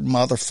hard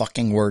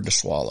motherfucking word to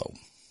swallow.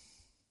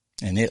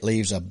 And it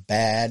leaves a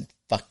bad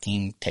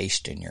fucking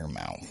taste in your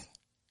mouth.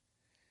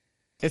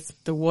 It's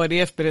the what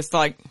if, but it's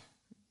like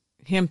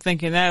him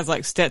thinking that is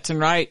like Stetson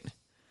Wright,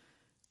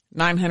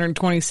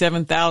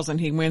 927,000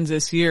 he wins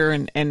this year.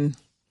 And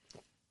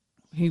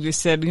he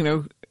just said,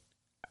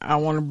 I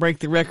want to break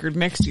the record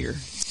next year.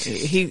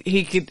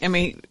 He could,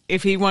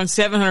 if he won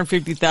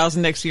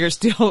 750,000 next year,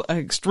 still an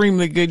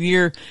extremely good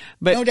year,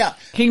 but no doubt.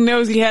 He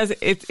knows he has,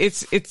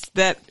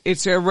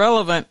 it's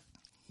irrelevant.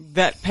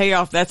 That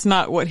payoff, that's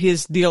not what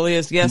his deal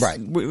is. Yes, right.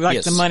 We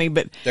like the money,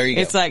 but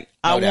it's like,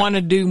 I want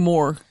to do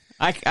more.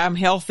 I'm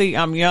healthy.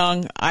 I'm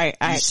young. I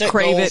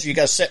crave goals, it. You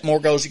got to set more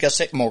goals.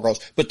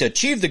 But to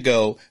achieve the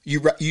goal, you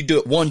do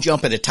it one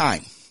jump at a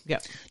time. Yeah.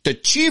 To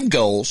achieve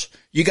goals,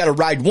 you got to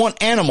ride one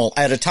animal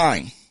at a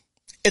time.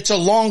 It's a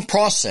long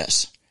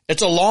process.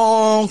 It's a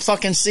long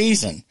fucking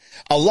season.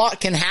 A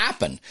lot can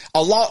happen.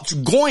 A lot's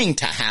going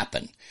to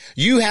happen.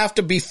 You have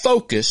to be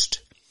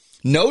focused.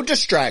 No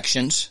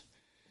distractions.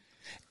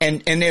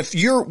 And if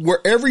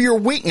wherever your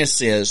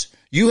weakness is,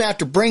 you have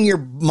to bring your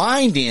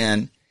mind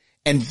in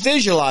and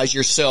visualize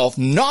yourself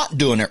not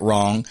doing it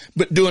wrong,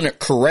 but doing it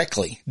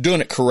correctly.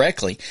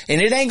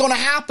 And it ain't going to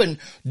happen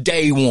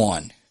day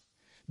one.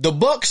 The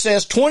book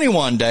says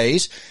 21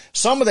 days.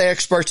 Some of the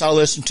experts I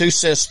listen to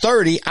says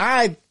 30.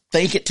 I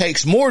think it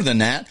takes more than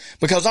that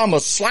because I'm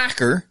a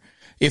slacker.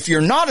 If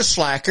you're not a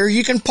slacker,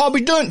 you can probably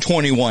do it in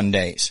 21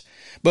 days.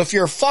 But if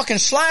you're a fucking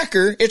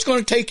slacker, it's going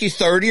to take you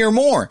 30 or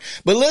more.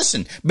 But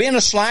listen, being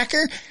a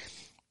slacker,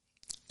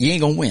 you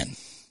ain't going to win.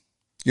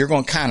 You're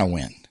going to kind of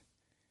win.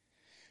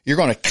 You're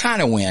going to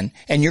kind of win,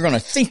 and you're going to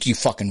think you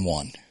fucking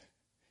won.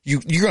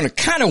 You're going to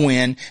kind of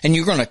win, and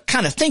you're going to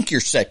kind of think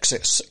you're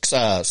successful.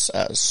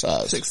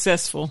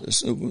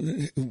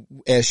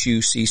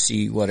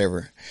 SUCC,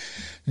 whatever.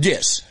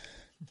 Yes.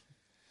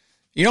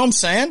 You know what I'm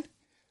saying?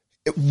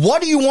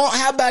 What do you want?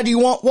 How bad do you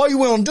want? What are you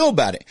willing to do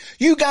about it?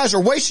 You guys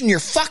are wasting your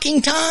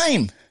fucking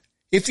time.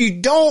 If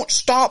you don't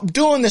stop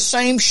doing the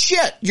same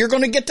shit, you're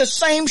going to get the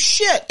same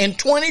shit in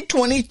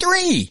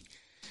 2023.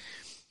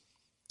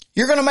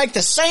 You're going to make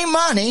the same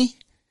money.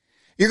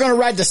 You're going to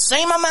ride the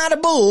same amount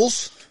of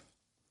bulls.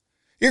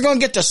 You're going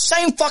to get the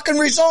same fucking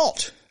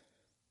result.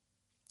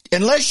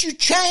 Unless you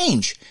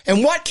change.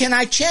 And what can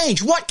I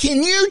change? What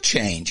can you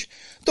change?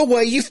 The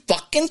way you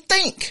fucking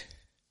think.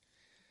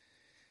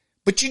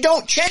 But you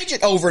don't change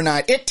it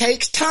overnight. It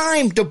takes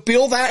time to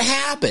build that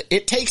habit.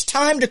 It takes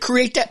time to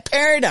create that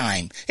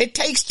paradigm. It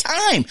takes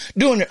time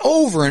doing it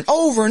over and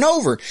over and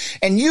over.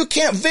 And you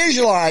can't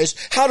visualize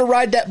how to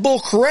ride that bull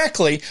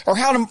correctly or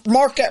how to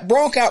mark that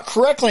bronc out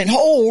correctly and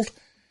hold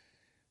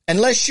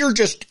unless you're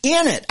just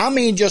in it. I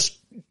mean,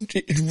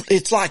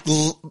 it's like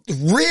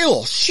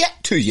real shit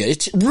to you.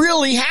 It's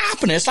really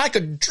happening. It's like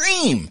a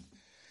dream.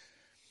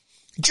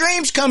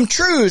 Dreams come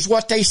true is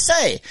what they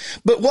say.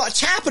 But what's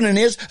happening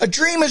is a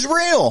dream is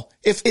real.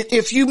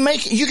 If you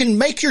can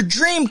make your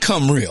dream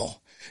come real.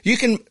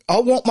 I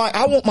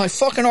want my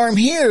fucking arm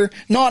here,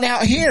 not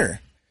out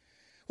here.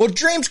 Well,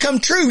 dreams come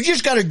true. You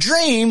just got to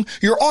dream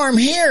your arm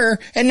here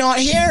and not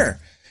here.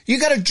 You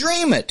got to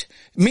dream it.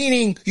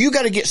 Meaning you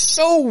got to get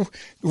so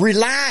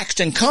relaxed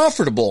and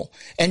comfortable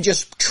and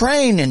just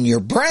train in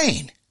your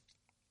brain.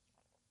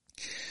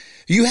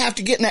 You have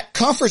to get in that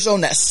comfort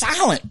zone, that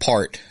silent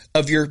part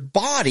of your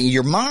body,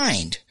 your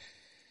mind,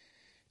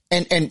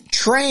 and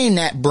train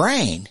that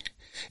brain.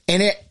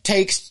 And it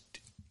takes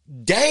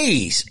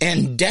days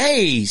and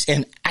days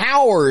and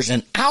hours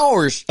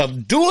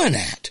of doing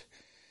that.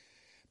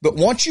 But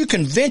once you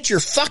convince your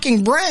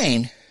fucking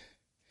brain,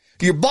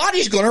 your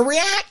body's going to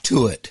react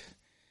to it.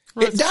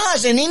 It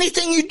does in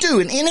anything you do,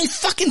 in any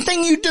fucking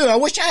thing you do. I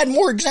wish I had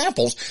more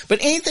examples, but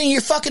anything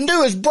you fucking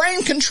do is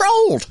brain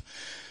controlled.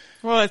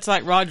 Well, it's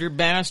like Roger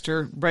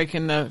Bannister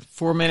breaking the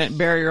 4-minute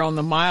barrier on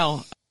the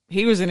mile.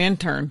 He was an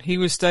intern. He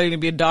was studying to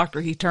be a doctor.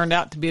 He turned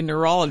out to be a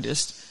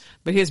neurologist,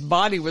 but his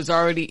body was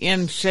already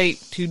in shape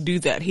to do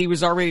that. He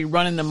was already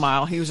running the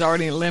mile. He was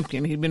already an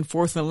Olympian. He'd been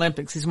fourth in the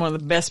Olympics. He's one of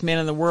the best men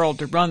in the world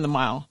to run the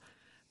mile.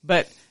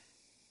 But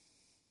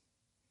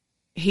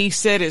he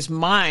set his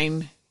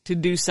mind to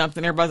do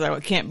something. Everybody's like, well,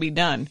 it can't be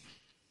done.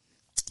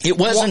 It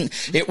wasn't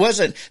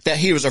that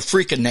he was a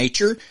freak of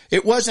nature.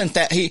 It wasn't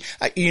that he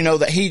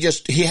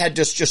had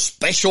just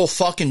special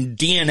fucking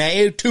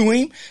DNA to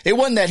him. It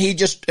wasn't that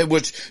it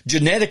was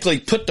genetically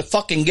put the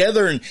fucking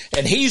together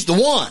and he's the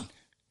one.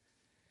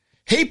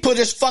 He put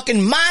his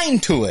fucking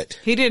mind to it.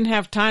 He didn't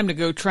have time to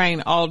go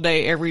train all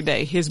day, every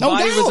day. His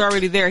body was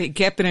already there. He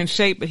kept it in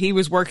shape, but he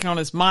was working on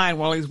his mind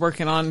while he was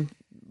working on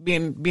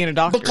being a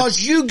doctor.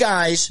 Because you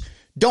guys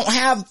don't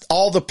have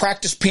all the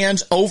practice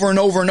pins over and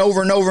over and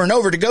over and over and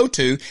over to go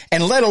to,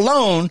 and let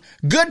alone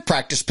good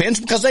practice pins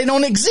because they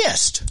don't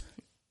exist.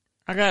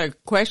 I got a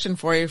question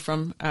for you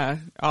from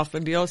off the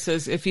deal. It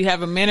says, if you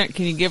have a minute,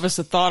 can you give us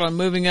a thought on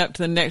moving up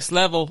to the next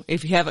level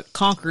if you haven't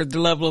conquered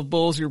the level of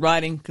bulls you're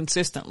riding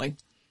consistently?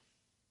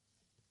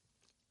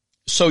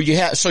 So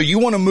you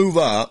want to move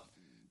up,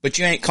 but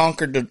you ain't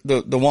conquered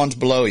the ones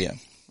below you.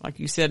 Like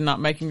you said, not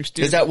making your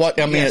students. Is that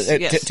what, I mean,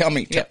 yes. Tell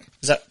me, Yep.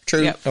 Is that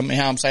true? Yep. I mean,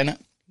 how I'm saying that?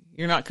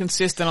 You're not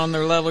consistent on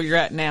their level you're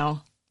at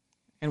now,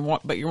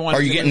 but you're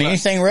wanting. Are you getting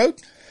anything road?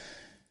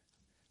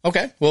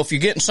 Okay. Well, if you're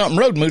getting something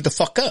road, move the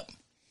fuck up.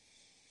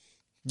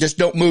 Just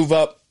don't move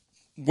up,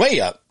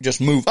 way up.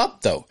 Just move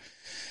up though.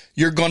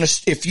 You're gonna,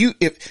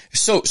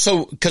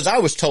 cause I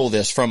was told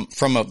this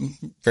from a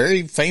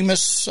very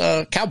famous,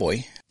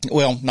 cowboy.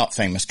 Well, not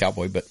famous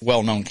cowboy, but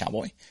well-known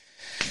cowboy.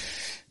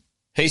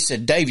 He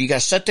said, Dave, you gotta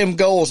set them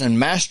goals and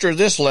master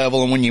this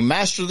level. And when you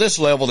master this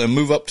level, then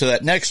move up to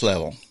that next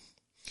level.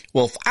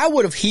 Well, if I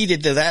would have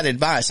heeded to that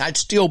advice, I'd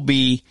still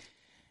be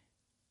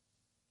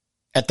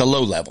at the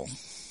low level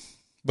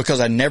because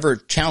I never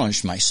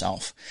challenged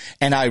myself.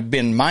 And I've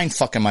been mind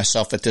fucking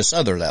myself at this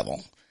other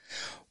level.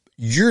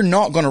 You're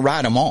not going to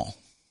ride them all.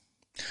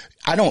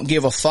 I don't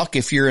give a fuck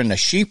if you're in the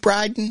sheep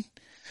riding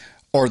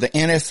or the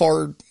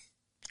NFR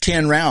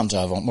 10 rounds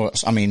of them. Well,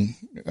 I mean,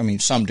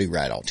 some do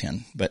ride all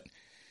 10, but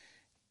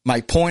my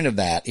point of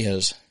that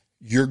is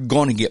you're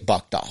going to get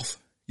bucked off.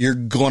 You're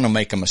going to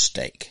make a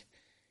mistake.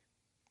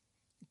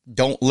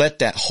 Don't let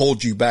that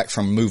hold you back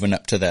from moving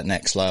up to that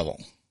next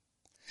level.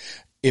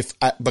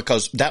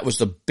 Because that was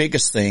the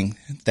biggest thing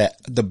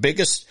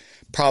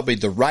probably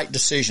the right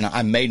decision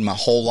I made my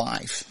whole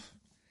life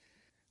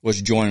was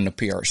joining the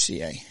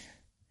PRCA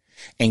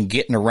and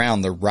getting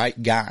around the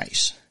right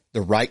guys,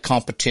 the right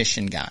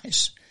competition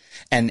guys.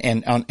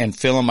 And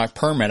filling my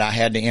permit, I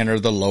had to enter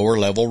the lower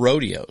level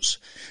rodeos.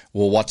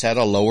 Well, what's at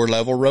a lower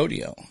level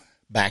rodeo?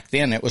 Back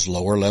then it was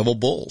lower level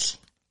bulls.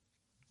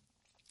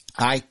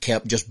 I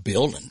kept just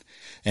building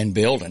and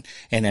building.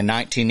 And in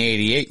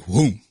 1988,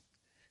 whoom,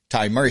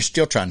 Ty Murray's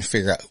still trying to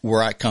figure out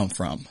where I come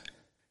from,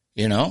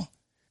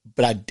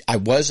 But I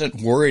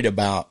wasn't worried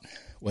about,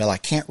 well, I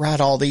can't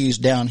ride all these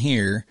down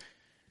here.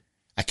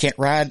 I can't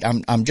ride.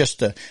 I'm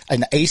just an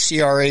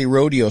ACRA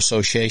Rodeo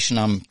Association.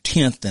 I'm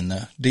 10th in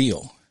the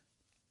deal.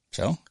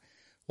 So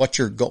what's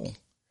your goal?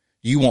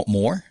 You want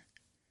more?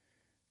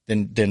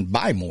 Then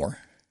buy more,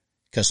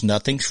 because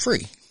nothing's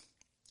free.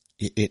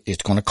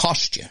 It's going to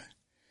cost you.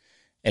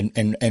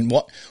 And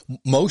what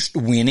most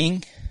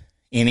winning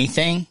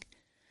anything,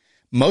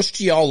 most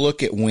of y'all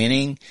look at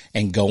winning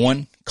and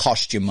going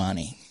cost you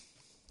money.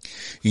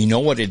 You know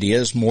what it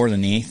is more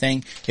than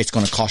anything? It's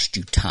going to cost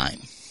you time.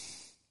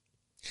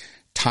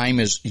 Time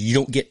is, you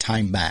don't get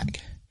time back.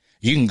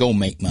 You can go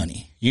make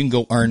money. You can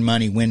go earn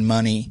money, win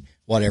money,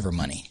 whatever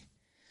money.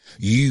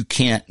 You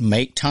can't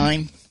make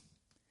time.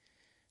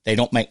 They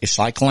don't make, it's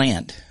like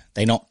land.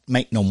 They don't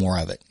make no more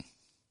of it.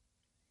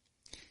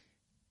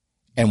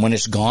 And when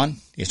it's gone,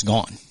 it's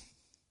gone.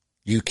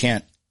 You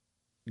can't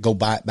go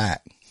buy it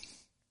back.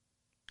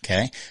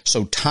 Okay?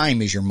 So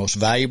time is your most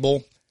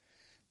valuable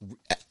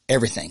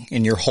everything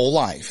in your whole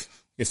life.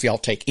 If y'all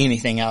take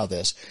anything out of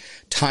this,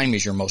 time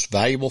is your most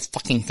valuable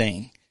fucking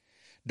thing.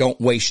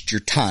 Don't waste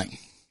your time.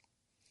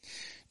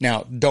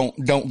 Now,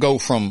 don't go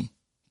from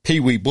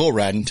pee-wee bull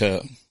riding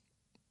to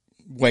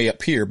way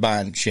up here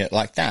buying shit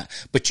like that.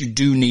 But you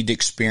do need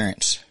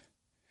experience.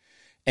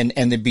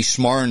 And to be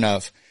smart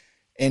enough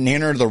and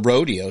enter the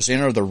rodeos,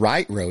 enter the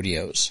right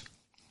rodeos.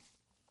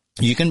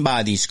 You can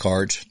buy these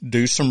cards,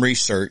 do some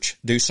research,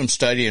 do some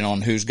studying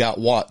on who's got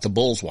what, the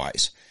bulls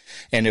wise.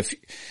 And if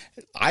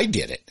I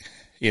did it,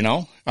 you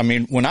know, I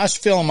mean, when I was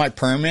filling my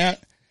permit,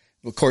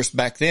 of course,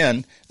 back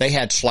then they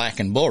had slack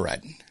and bull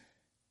riding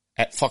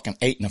at fucking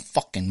 8 in the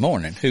fucking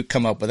morning. Who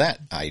come up with that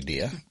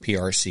idea?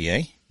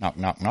 PRCA, knock,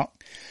 knock,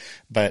 knock.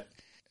 But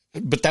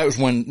that was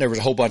when there was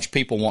a whole bunch of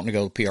people wanting to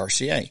go to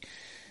PRCA.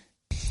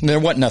 There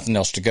wasn't nothing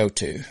else to go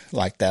to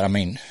like that. I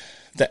mean,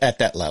 at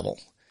that level,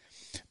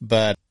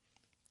 but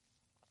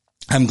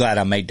I'm glad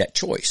I made that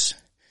choice.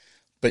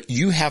 But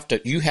you have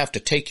to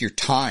take your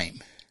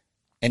time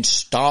and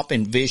stop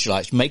and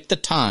visualize. Make the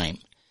time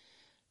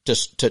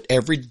to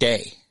every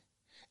day,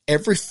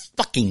 every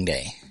fucking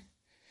day,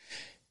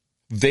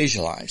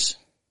 visualize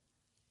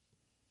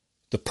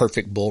the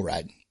perfect bull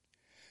ride.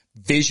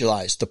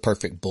 Visualize the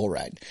perfect bull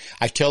ride.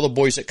 I tell the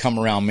boys that come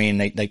around me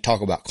and they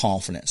talk about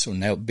confidence,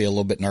 when they'll be a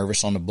little bit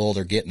nervous on the bull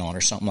they're getting on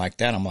or something like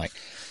that. I'm like,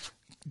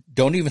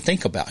 don't even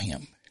think about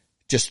him.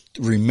 Just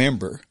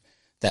remember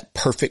that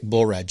perfect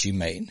bull ride you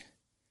made.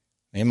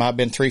 It might have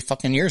been 3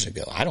 fucking years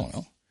ago. I don't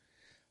know.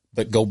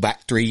 But go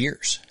back 3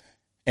 years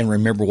and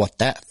remember what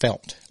that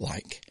felt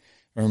like.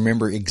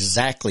 Remember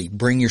exactly,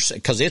 bring yourself,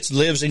 because it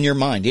lives in your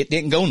mind. It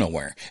didn't go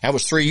nowhere. That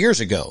was 3 years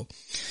ago.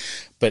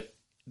 But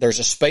there's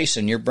a space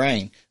in your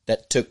brain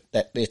that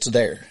it's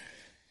there.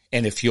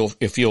 And if you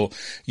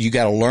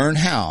got to learn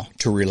how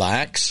to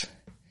relax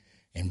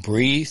and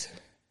breathe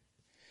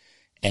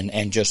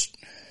and just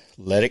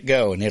let it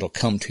go, and it'll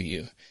come to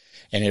you.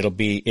 And it'll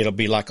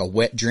be like a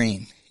wet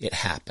dream. It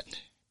happened,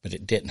 but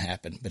it didn't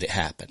happen, but it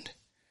happened.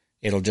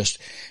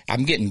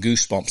 I'm getting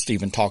goosebumps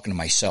even talking to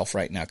myself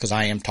right now, because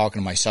I am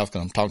talking to myself,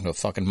 because I'm talking to a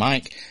fucking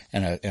mic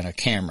and a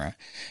camera,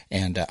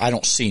 and I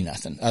don't see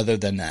nothing other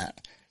than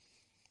that.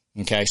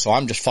 Okay, so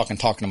I'm just fucking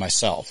talking to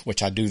myself,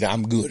 which I do that.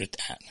 I'm good at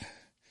that.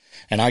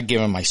 And I'm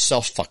giving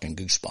myself fucking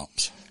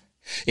goosebumps.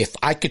 If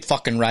I could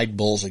fucking ride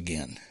bulls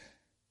again,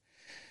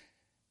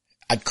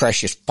 I'd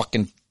crush his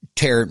fucking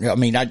I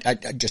mean,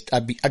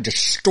 I'd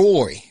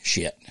destroy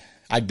shit.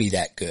 I'd be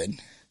that good.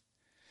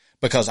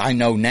 Because I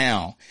know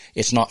now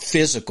it's not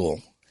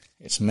physical,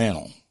 it's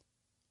mental.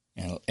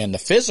 And the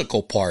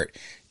physical part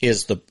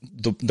is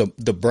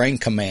the brain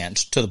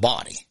commands to the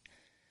body.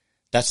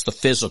 That's the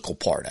physical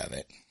part of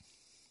it.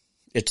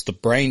 It's the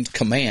brain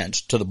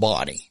commands to the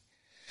body.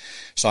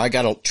 So I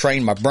got to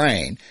train my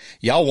brain.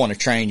 Y'all want to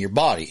train your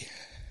body.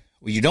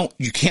 Well,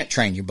 you can't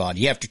train your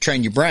body. You have to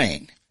train your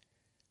brain,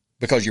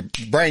 because your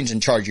brain's in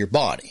charge of your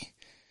body.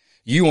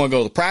 You want to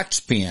go to the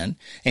practice pen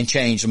and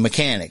change the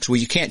mechanics. Well,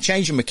 you can't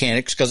change the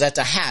mechanics because that's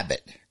a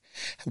habit.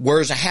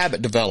 Where's a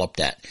habit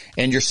developed at?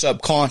 In your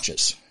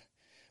subconscious.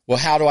 Well,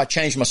 how do I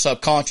change my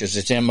subconscious?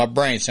 It's in my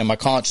brain. It's in my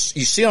conscious.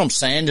 You see what I'm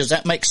saying? Does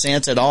that make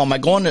sense at all? Am I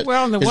going to,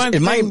 well,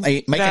 am I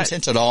making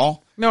sense at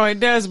all? No, it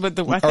does, but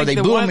are they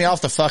booing me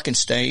off the fucking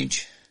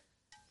stage?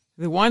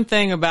 The one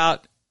thing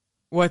about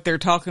what they're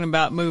talking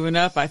about moving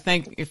up, I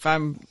think if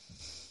I'm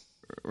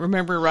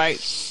remember right,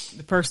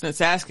 the person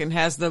that's asking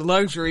has the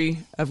luxury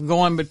of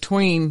going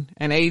between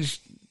an age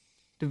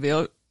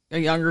deal, a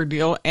younger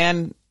deal,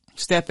 and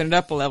stepping it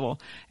up a level.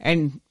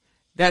 And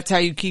that's how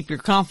you keep your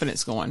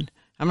confidence going.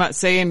 I'm not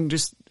saying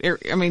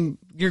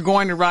you're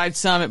going to ride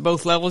some at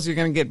both levels. You're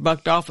going to get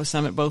bucked off of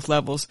some at both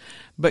levels,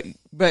 but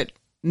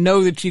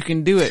know that you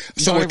can do it.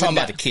 So we're talking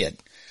about a kid.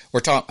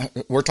 We're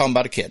talking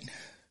about a kid.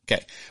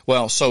 Okay.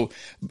 Well, so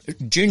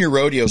junior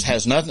rodeos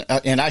has nothing,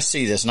 and I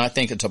see this, and I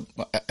think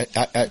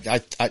I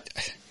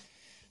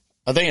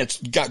think it's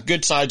got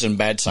good sides and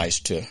bad sides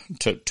to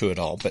it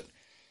all, but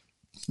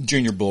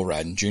junior bull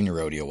riding, junior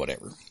rodeo,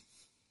 whatever.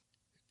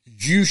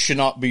 You should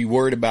not be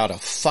worried about a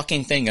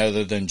fucking thing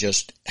other than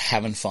just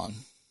having fun,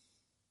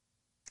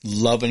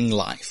 loving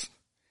life,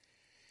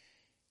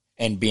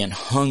 and being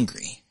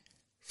hungry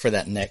for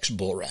that next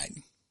bull ride.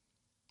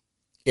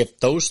 If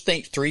those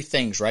three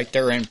things right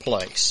there are in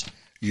place,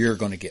 you're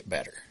going to get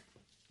better.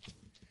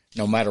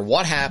 No matter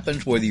what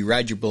happens, whether you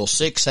ride your bull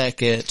 6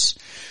 seconds,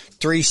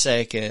 3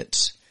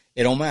 seconds,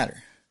 it don't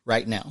matter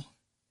right now.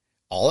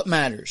 All that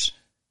matters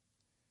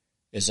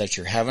is that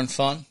you're having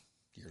fun,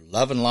 you're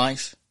loving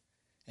life,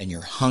 and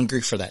you're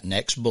hungry for that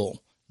next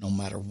bull, no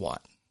matter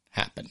what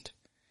happened.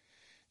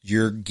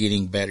 You're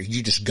getting better.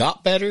 You just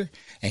got better,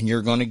 and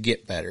you're going to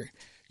get better.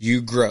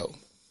 You grow.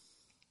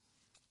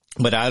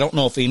 But I don't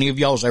know if any of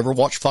y'all's ever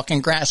watched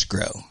fucking grass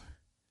grow.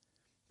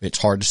 It's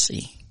hard to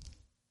see.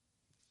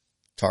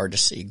 It's hard to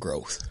see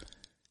growth.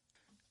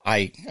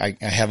 I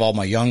have all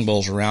my young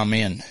bulls around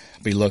me and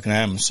be looking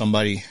at them, and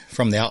somebody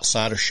from the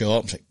outside will show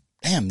up and say,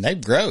 damn,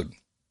 they've grown.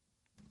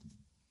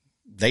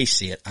 They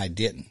see it. I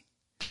didn't.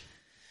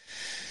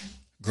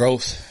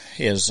 Growth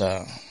is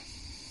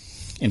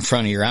in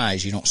front of your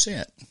eyes. You don't see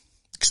it,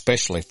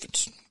 especially if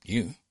it's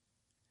you.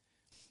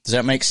 Does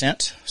that make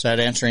sense? Does that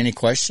answer any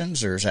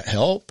questions, or does that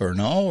help, or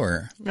no?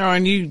 Or no,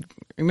 and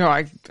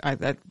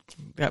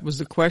that was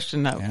the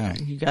question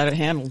that you got to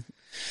handle.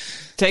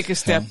 Take a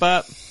step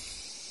up,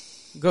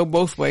 go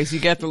both ways. You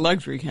got the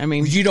luxury. I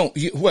mean,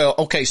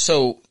 okay.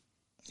 So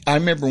I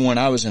remember when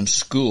I was in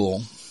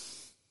school,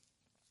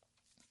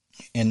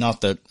 and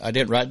not that I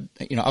didn't ride.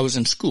 I was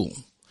in school.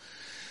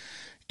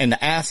 And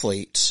the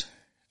athletes,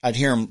 I'd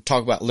hear them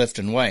talk about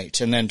lifting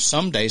weights. And then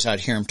some days I'd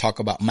hear them talk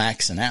about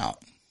maxing out.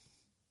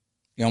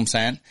 You know what I'm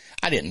saying?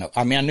 I didn't know.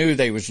 I mean, I knew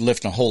they was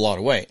lifting a whole lot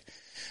of weight.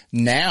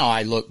 Now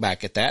I look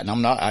back at that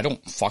and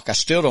I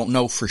still don't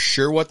know for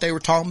sure what they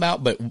were talking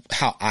about, but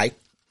how I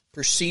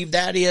perceive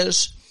that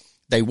is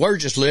they were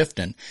just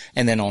lifting.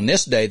 And then on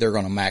this day, they're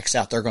going to max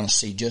out. They're going to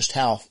see just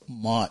how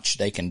much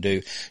they can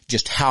do,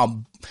 just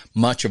how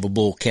much of a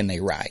bull can they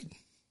ride.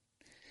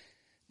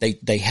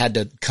 They had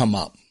to come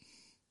up.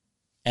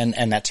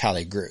 And that's how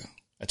they grew.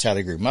 That's how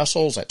they grew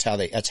muscles.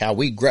 That's how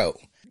we grow.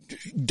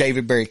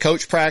 David Berry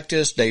coach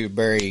practice, David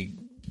Berry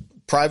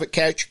private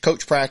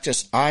coach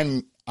practice.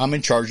 I'm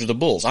in charge of the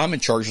bulls. I'm in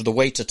charge of the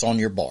weights that's on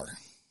your bar.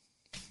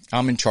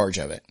 I'm in charge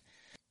of it.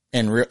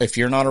 And if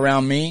you're not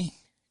around me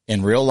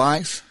in real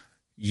life,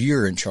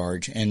 you're in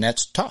charge, and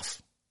that's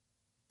tough.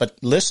 But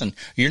listen,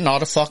 you're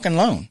not a fucking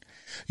lone.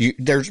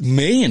 There's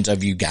millions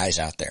of you guys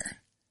out there.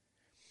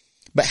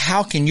 But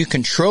how can you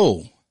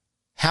control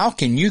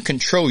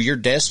your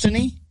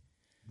destiny?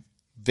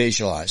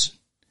 Visualize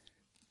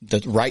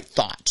the right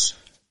thoughts.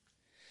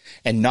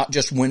 And not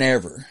just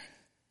whenever.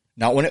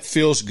 Not when it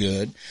feels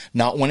good.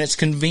 Not when it's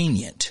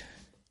convenient.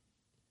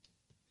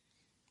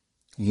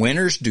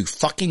 Winners do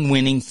fucking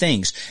winning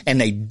things.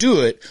 And they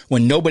do it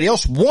when nobody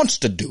else wants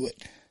to do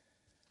it.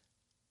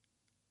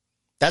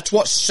 That's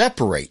what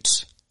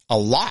separates a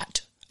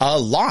lot. A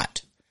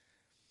lot.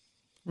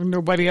 When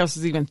nobody else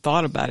has even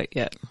thought about it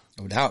yet.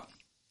 No doubt.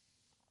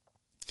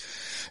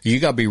 You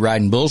gotta be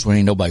riding bulls when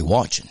ain't nobody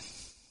watching.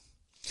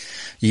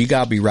 You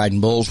gotta be riding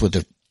bulls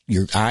with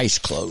your eyes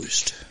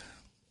closed.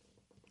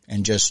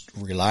 And just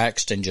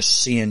relaxed and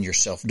just seeing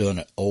yourself doing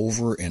it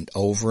over and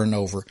over and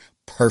over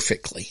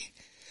perfectly.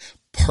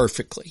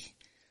 Perfectly.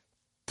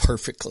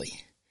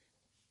 Perfectly.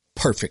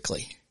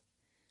 Perfectly.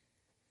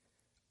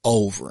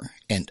 Over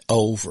and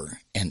over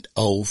and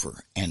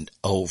over and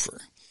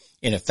over.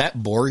 And if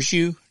that bores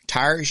you,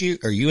 tires you,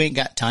 or you ain't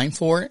got time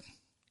for it,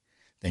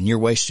 then you're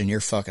wasting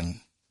your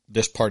fucking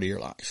this part of your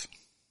life.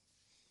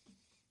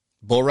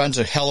 Bull run's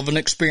a hell of an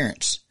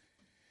experience.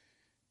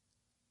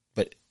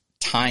 But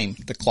time,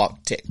 the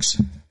clock ticks.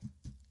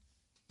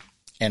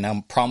 And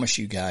I promise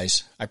you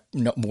guys,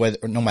 no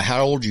matter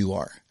how old you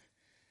are,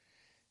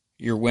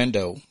 your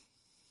window,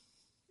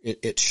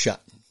 it's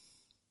shut.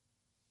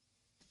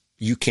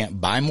 You can't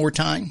buy more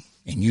time,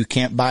 and you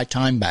can't buy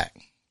time back.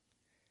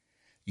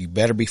 You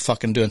better be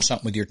fucking doing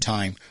something with your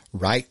time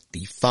right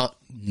the fuck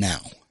now.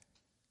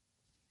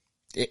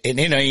 It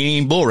ain't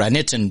in bull riding,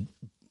 it's in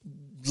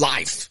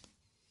life.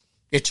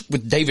 It's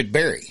with David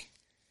Berry.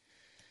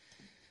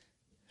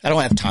 I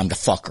don't have time to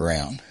fuck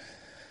around.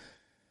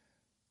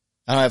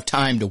 I don't have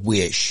time to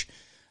wish.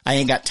 I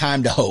ain't got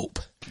time to hope.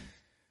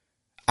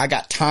 I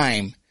got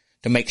time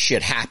to make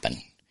shit happen.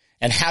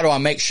 And how do I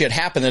make shit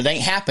happen that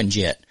ain't happened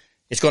yet?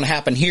 It's going to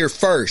happen here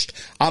first.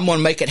 I'm going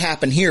to make it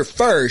happen here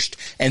first,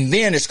 and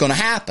then it's going to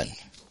happen.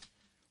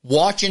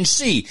 Watch and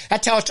see.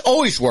 That's how it's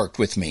always worked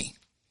with me.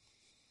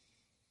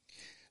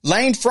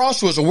 Lane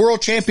Frost was a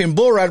world champion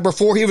bull rider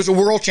before he was a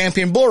world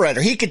champion bull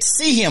rider. He could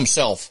see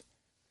himself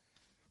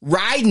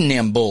riding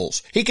them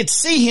bulls. He could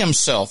see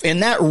himself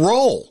in that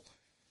role.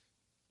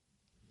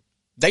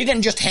 They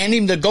didn't just hand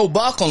him the go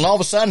buckle and all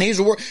of a sudden he's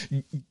a world.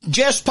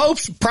 Jess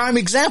Pope's a prime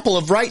example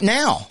of right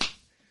now.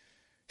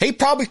 He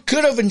probably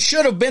could have and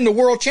should have been the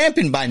world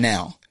champion by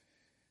now.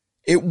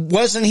 It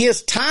wasn't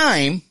his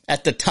time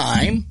at the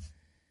time,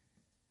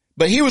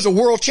 but he was a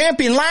world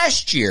champion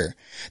last year.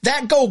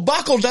 That gold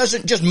buckle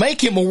doesn't just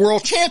make him a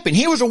world champion.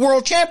 He was a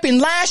world champion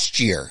last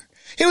year.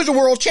 He was a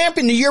world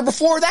champion the year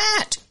before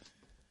that.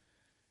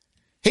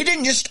 He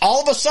didn't just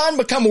all of a sudden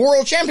become a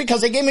world champion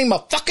because they gave him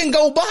a fucking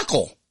gold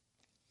buckle.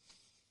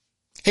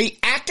 He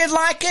acted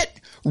like it,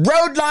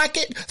 rode like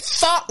it,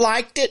 thought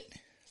like it,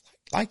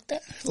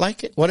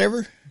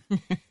 whatever.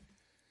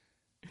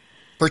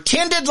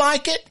 Pretended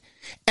like it,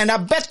 and I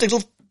bet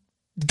that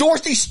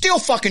Dorothy still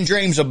fucking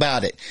dreams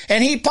about it.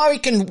 And he probably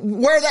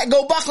can wear that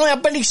gold buckle, and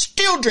I bet he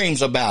still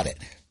dreams about it.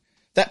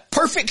 That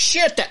perfect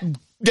shit,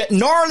 that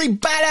gnarly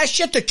badass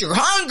shit that you're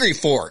hungry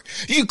for.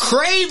 You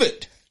crave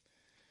it.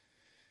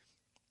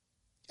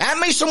 Add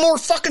me some more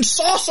fucking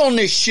sauce on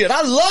this shit.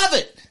 I love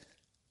it.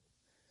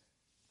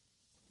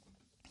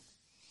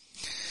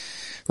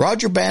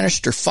 Roger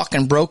Bannister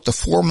fucking broke the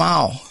 4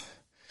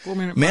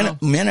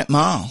 minute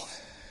mile.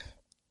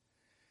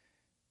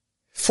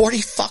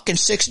 40 fucking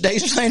 6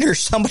 days later,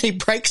 somebody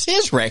breaks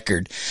his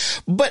record.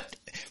 But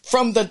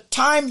from the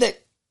time that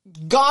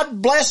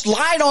God blessed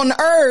light on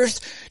earth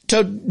to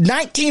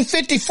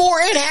 1954,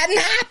 it hadn't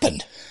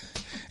happened.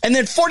 And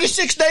then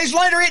 46 days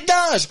later, it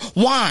does.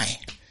 Why?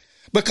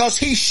 Because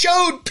he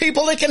showed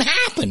people it can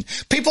happen.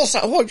 People say,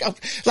 well,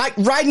 like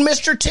riding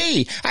Mr.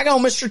 T. I got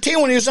on Mr. T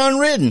when he was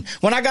unridden.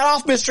 When I got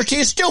off Mr. T,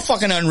 it's still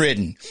fucking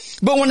unridden.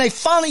 But when they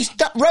finally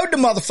rode the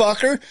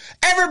motherfucker,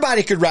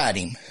 everybody could ride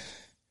him.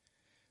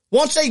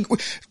 Once Lane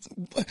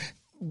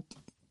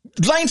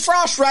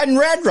Frost riding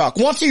Red Rock.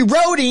 Once he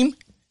rode him,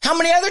 how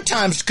many other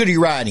times could he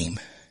ride him?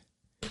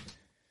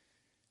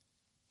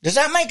 Does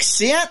that make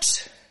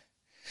sense?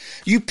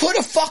 You put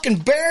a fucking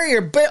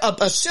barrier,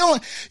 a ceiling,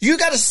 you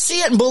gotta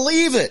see it and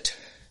believe it.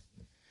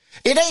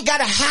 It ain't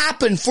gotta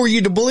happen for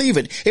you to believe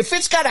it. If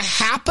it's gotta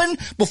happen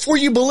before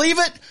you believe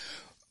it,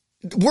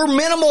 we're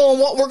minimal in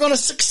what we're gonna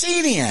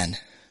succeed in.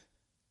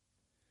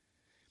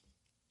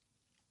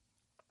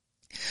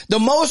 The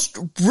most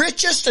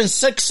richest and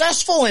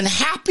successful and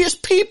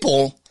happiest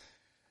people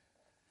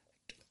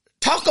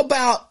talk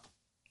about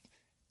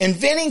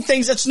inventing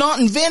things that's not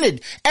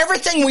invented.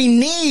 Everything we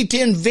need to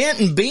invent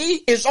and be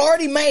is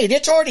already made.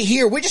 It's already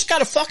here. We just got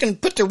to fucking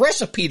put the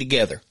recipe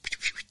together.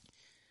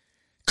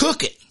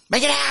 Cook it.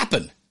 Make it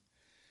happen.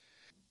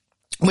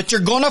 But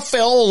you're going to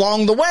fail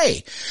along the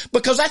way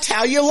because that's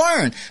how you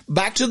learn.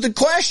 Back to the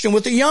question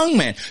with the young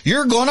man.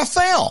 You're going to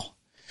fail.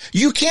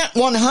 You can't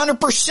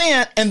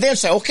 100% and then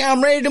say, okay,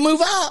 I'm ready to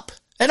move up.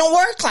 It don't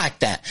work like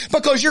that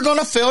because you're going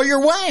to fail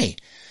your way.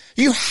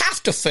 You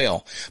have to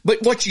fail.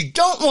 But what you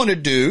don't want to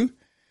do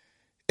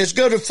is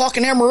go to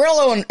fucking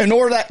Amarillo and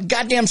order that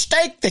goddamn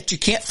steak that you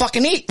can't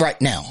fucking eat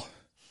right now.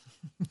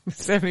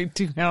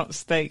 72-ounce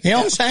steak. You know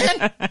what I'm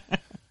saying?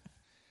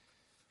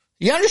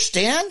 You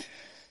understand?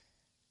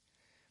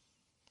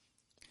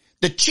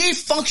 The chief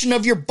function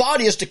of your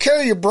body is to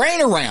carry your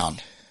brain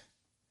around.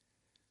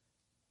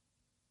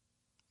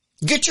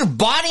 Get your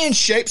body in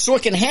shape so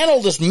it can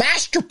handle this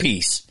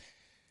masterpiece.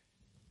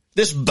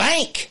 This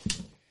bank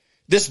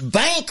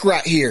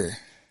right here.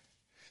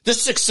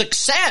 This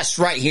success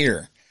right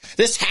here.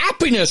 This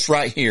happiness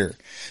right here.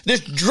 This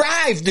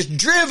drive, this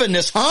driven,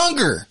 this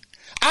hunger.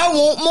 I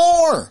want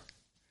more.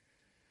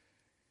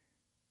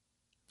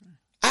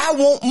 I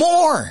want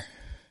more.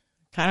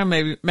 Kind of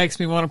maybe makes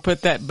me want to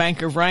put that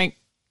Bank of Rank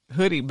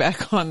hoodie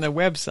back on the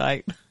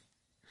website.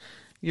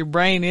 Your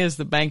brain is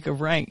the Bank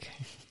of Rank.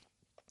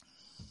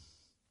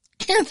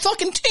 Can't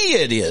fucking tell you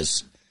it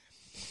is.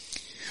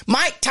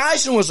 Mike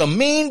Tyson was a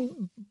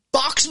mean,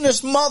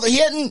 boxingist mother. He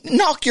hadn't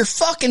knocked your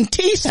fucking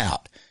teeth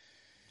out.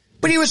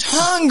 But he was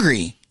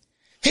hungry.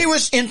 He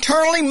was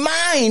internally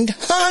mind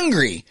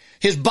hungry.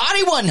 His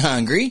body wasn't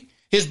hungry.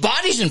 His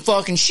body's in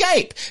fucking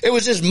shape. It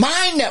was his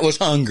mind that was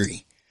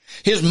hungry.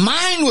 His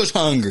mind was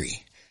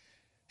hungry.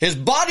 His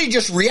body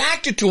just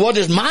reacted to what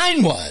his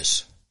mind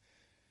was.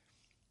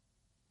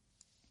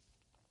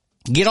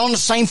 Get on the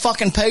same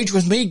fucking page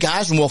with me,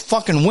 guys, and we'll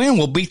fucking win.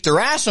 We'll beat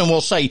their ass and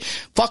we'll say,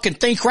 fucking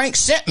Think Rank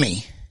sent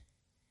me.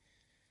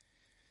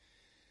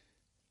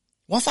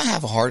 What if I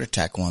have a heart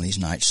attack one of these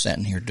nights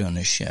sitting here doing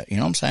this shit? You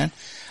know what I'm saying?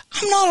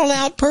 I'm not a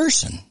loud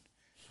person.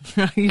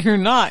 You're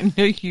not.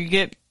 You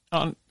get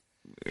on.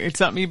 It's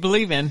something you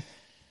believe in.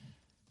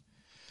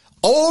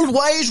 Old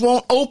ways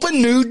won't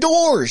open new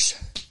doors.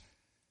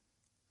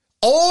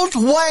 Old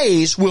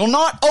ways will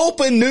not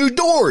open new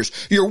doors.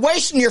 You're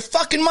wasting your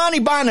fucking money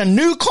buying a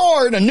new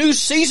card, a new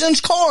season's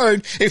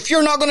card, if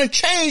you're not going to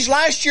change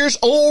last year's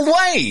old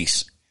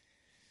ways.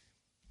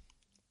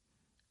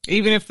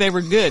 Even if they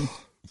were good.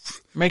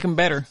 Make them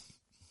better.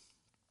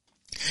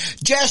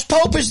 Jess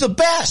Pope is the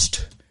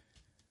best.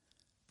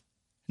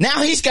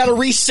 Now he's got to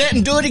reset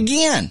and do it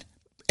again.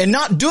 And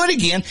not do it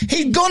again.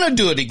 He's going to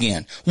do it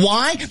again.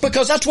 Why?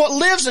 Because that's what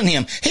lives in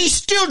him. He's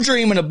still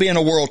dreaming of being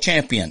a world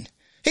champion.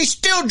 He's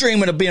still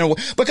dreaming of being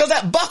because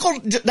that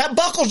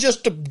buckle's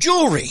just a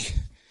jewelry.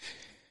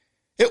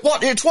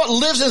 It's what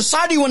lives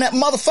inside you when that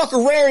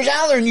motherfucker rears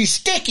out there and you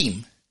stick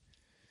him.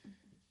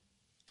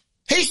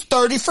 He's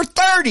 30 for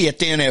 30 at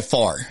the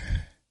NFR.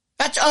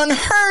 That's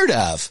unheard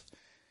of.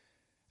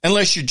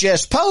 Unless you're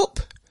Jess Pope.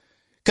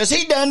 Cause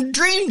he done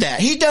dreamed that.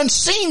 He done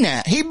seen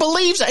that. He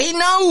believes that. He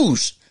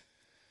knows.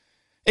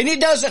 And he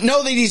doesn't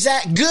know that he's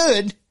that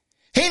good.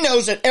 He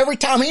knows that every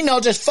time he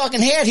nods his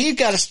fucking head, he's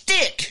got to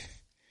stick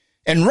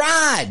and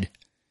ride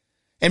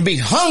and be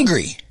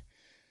hungry.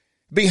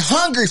 Be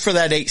hungry for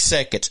that 8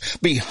 seconds.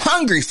 Be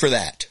hungry for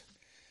that.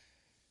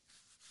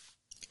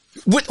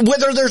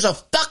 Whether there's a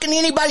fucking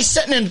anybody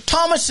sitting in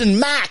Thomas and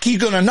Mack, he's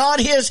going to nod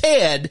his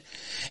head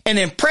and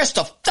impress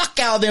the fuck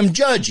out of them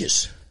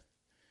judges.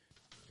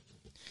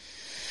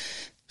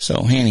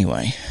 So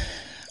anyway,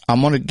 I'm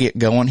going to get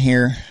going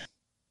here.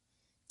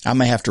 I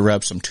may have to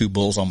rub some 2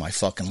 bulls on my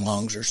fucking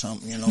lungs or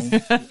something, you know.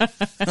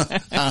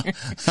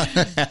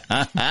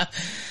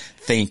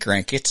 Think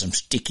Rank, it's some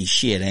sticky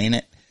shit, ain't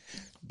it?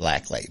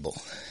 Black Label.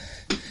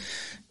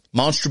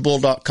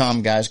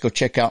 Monsterbull.com, guys. Go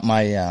check out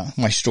my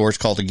store. It's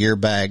called The Gear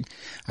Bag.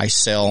 I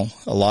sell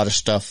a lot of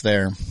stuff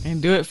there.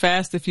 And do it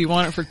fast if you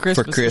want it for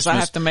Christmas. For Christmas. I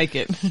have to make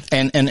it.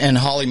 And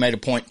Holly made a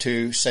point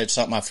too, said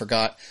something I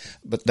forgot,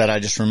 but that I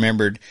just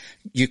remembered.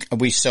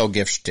 We sell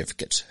gift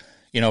certificates.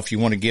 You know, if you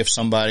want to give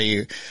somebody,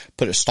 or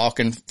put a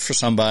stocking for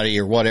somebody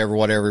or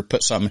whatever,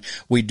 put something.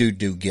 We do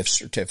gift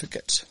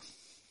certificates.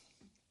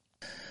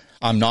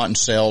 I'm not in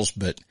sales,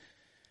 but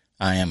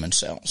I am in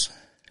sales.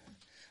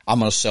 I'm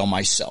going to sell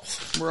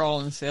myself. We're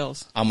all in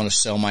sales. I'm going to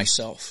sell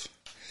myself.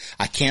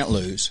 I can't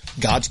lose.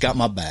 God's got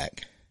my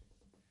back.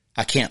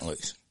 I can't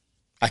lose.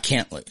 I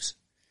can't lose.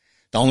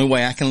 The only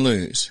way I can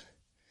lose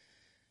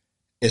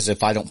is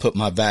if I don't put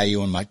my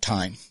value and my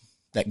time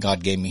that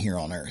God gave me here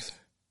on earth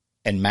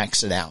and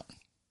max it out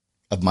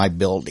of my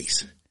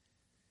abilities.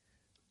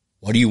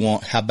 What do you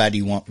want? How bad do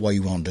you want? What do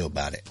you want to do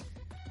about it?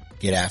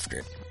 Get after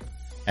it.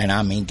 And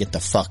I mean, get the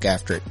fuck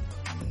after it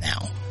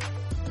now.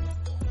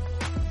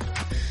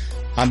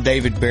 I'm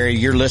David Barry.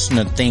 You're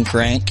listening to Think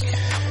Rank.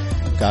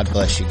 God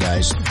bless you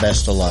guys.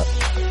 Best of luck.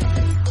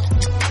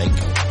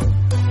 Thank you.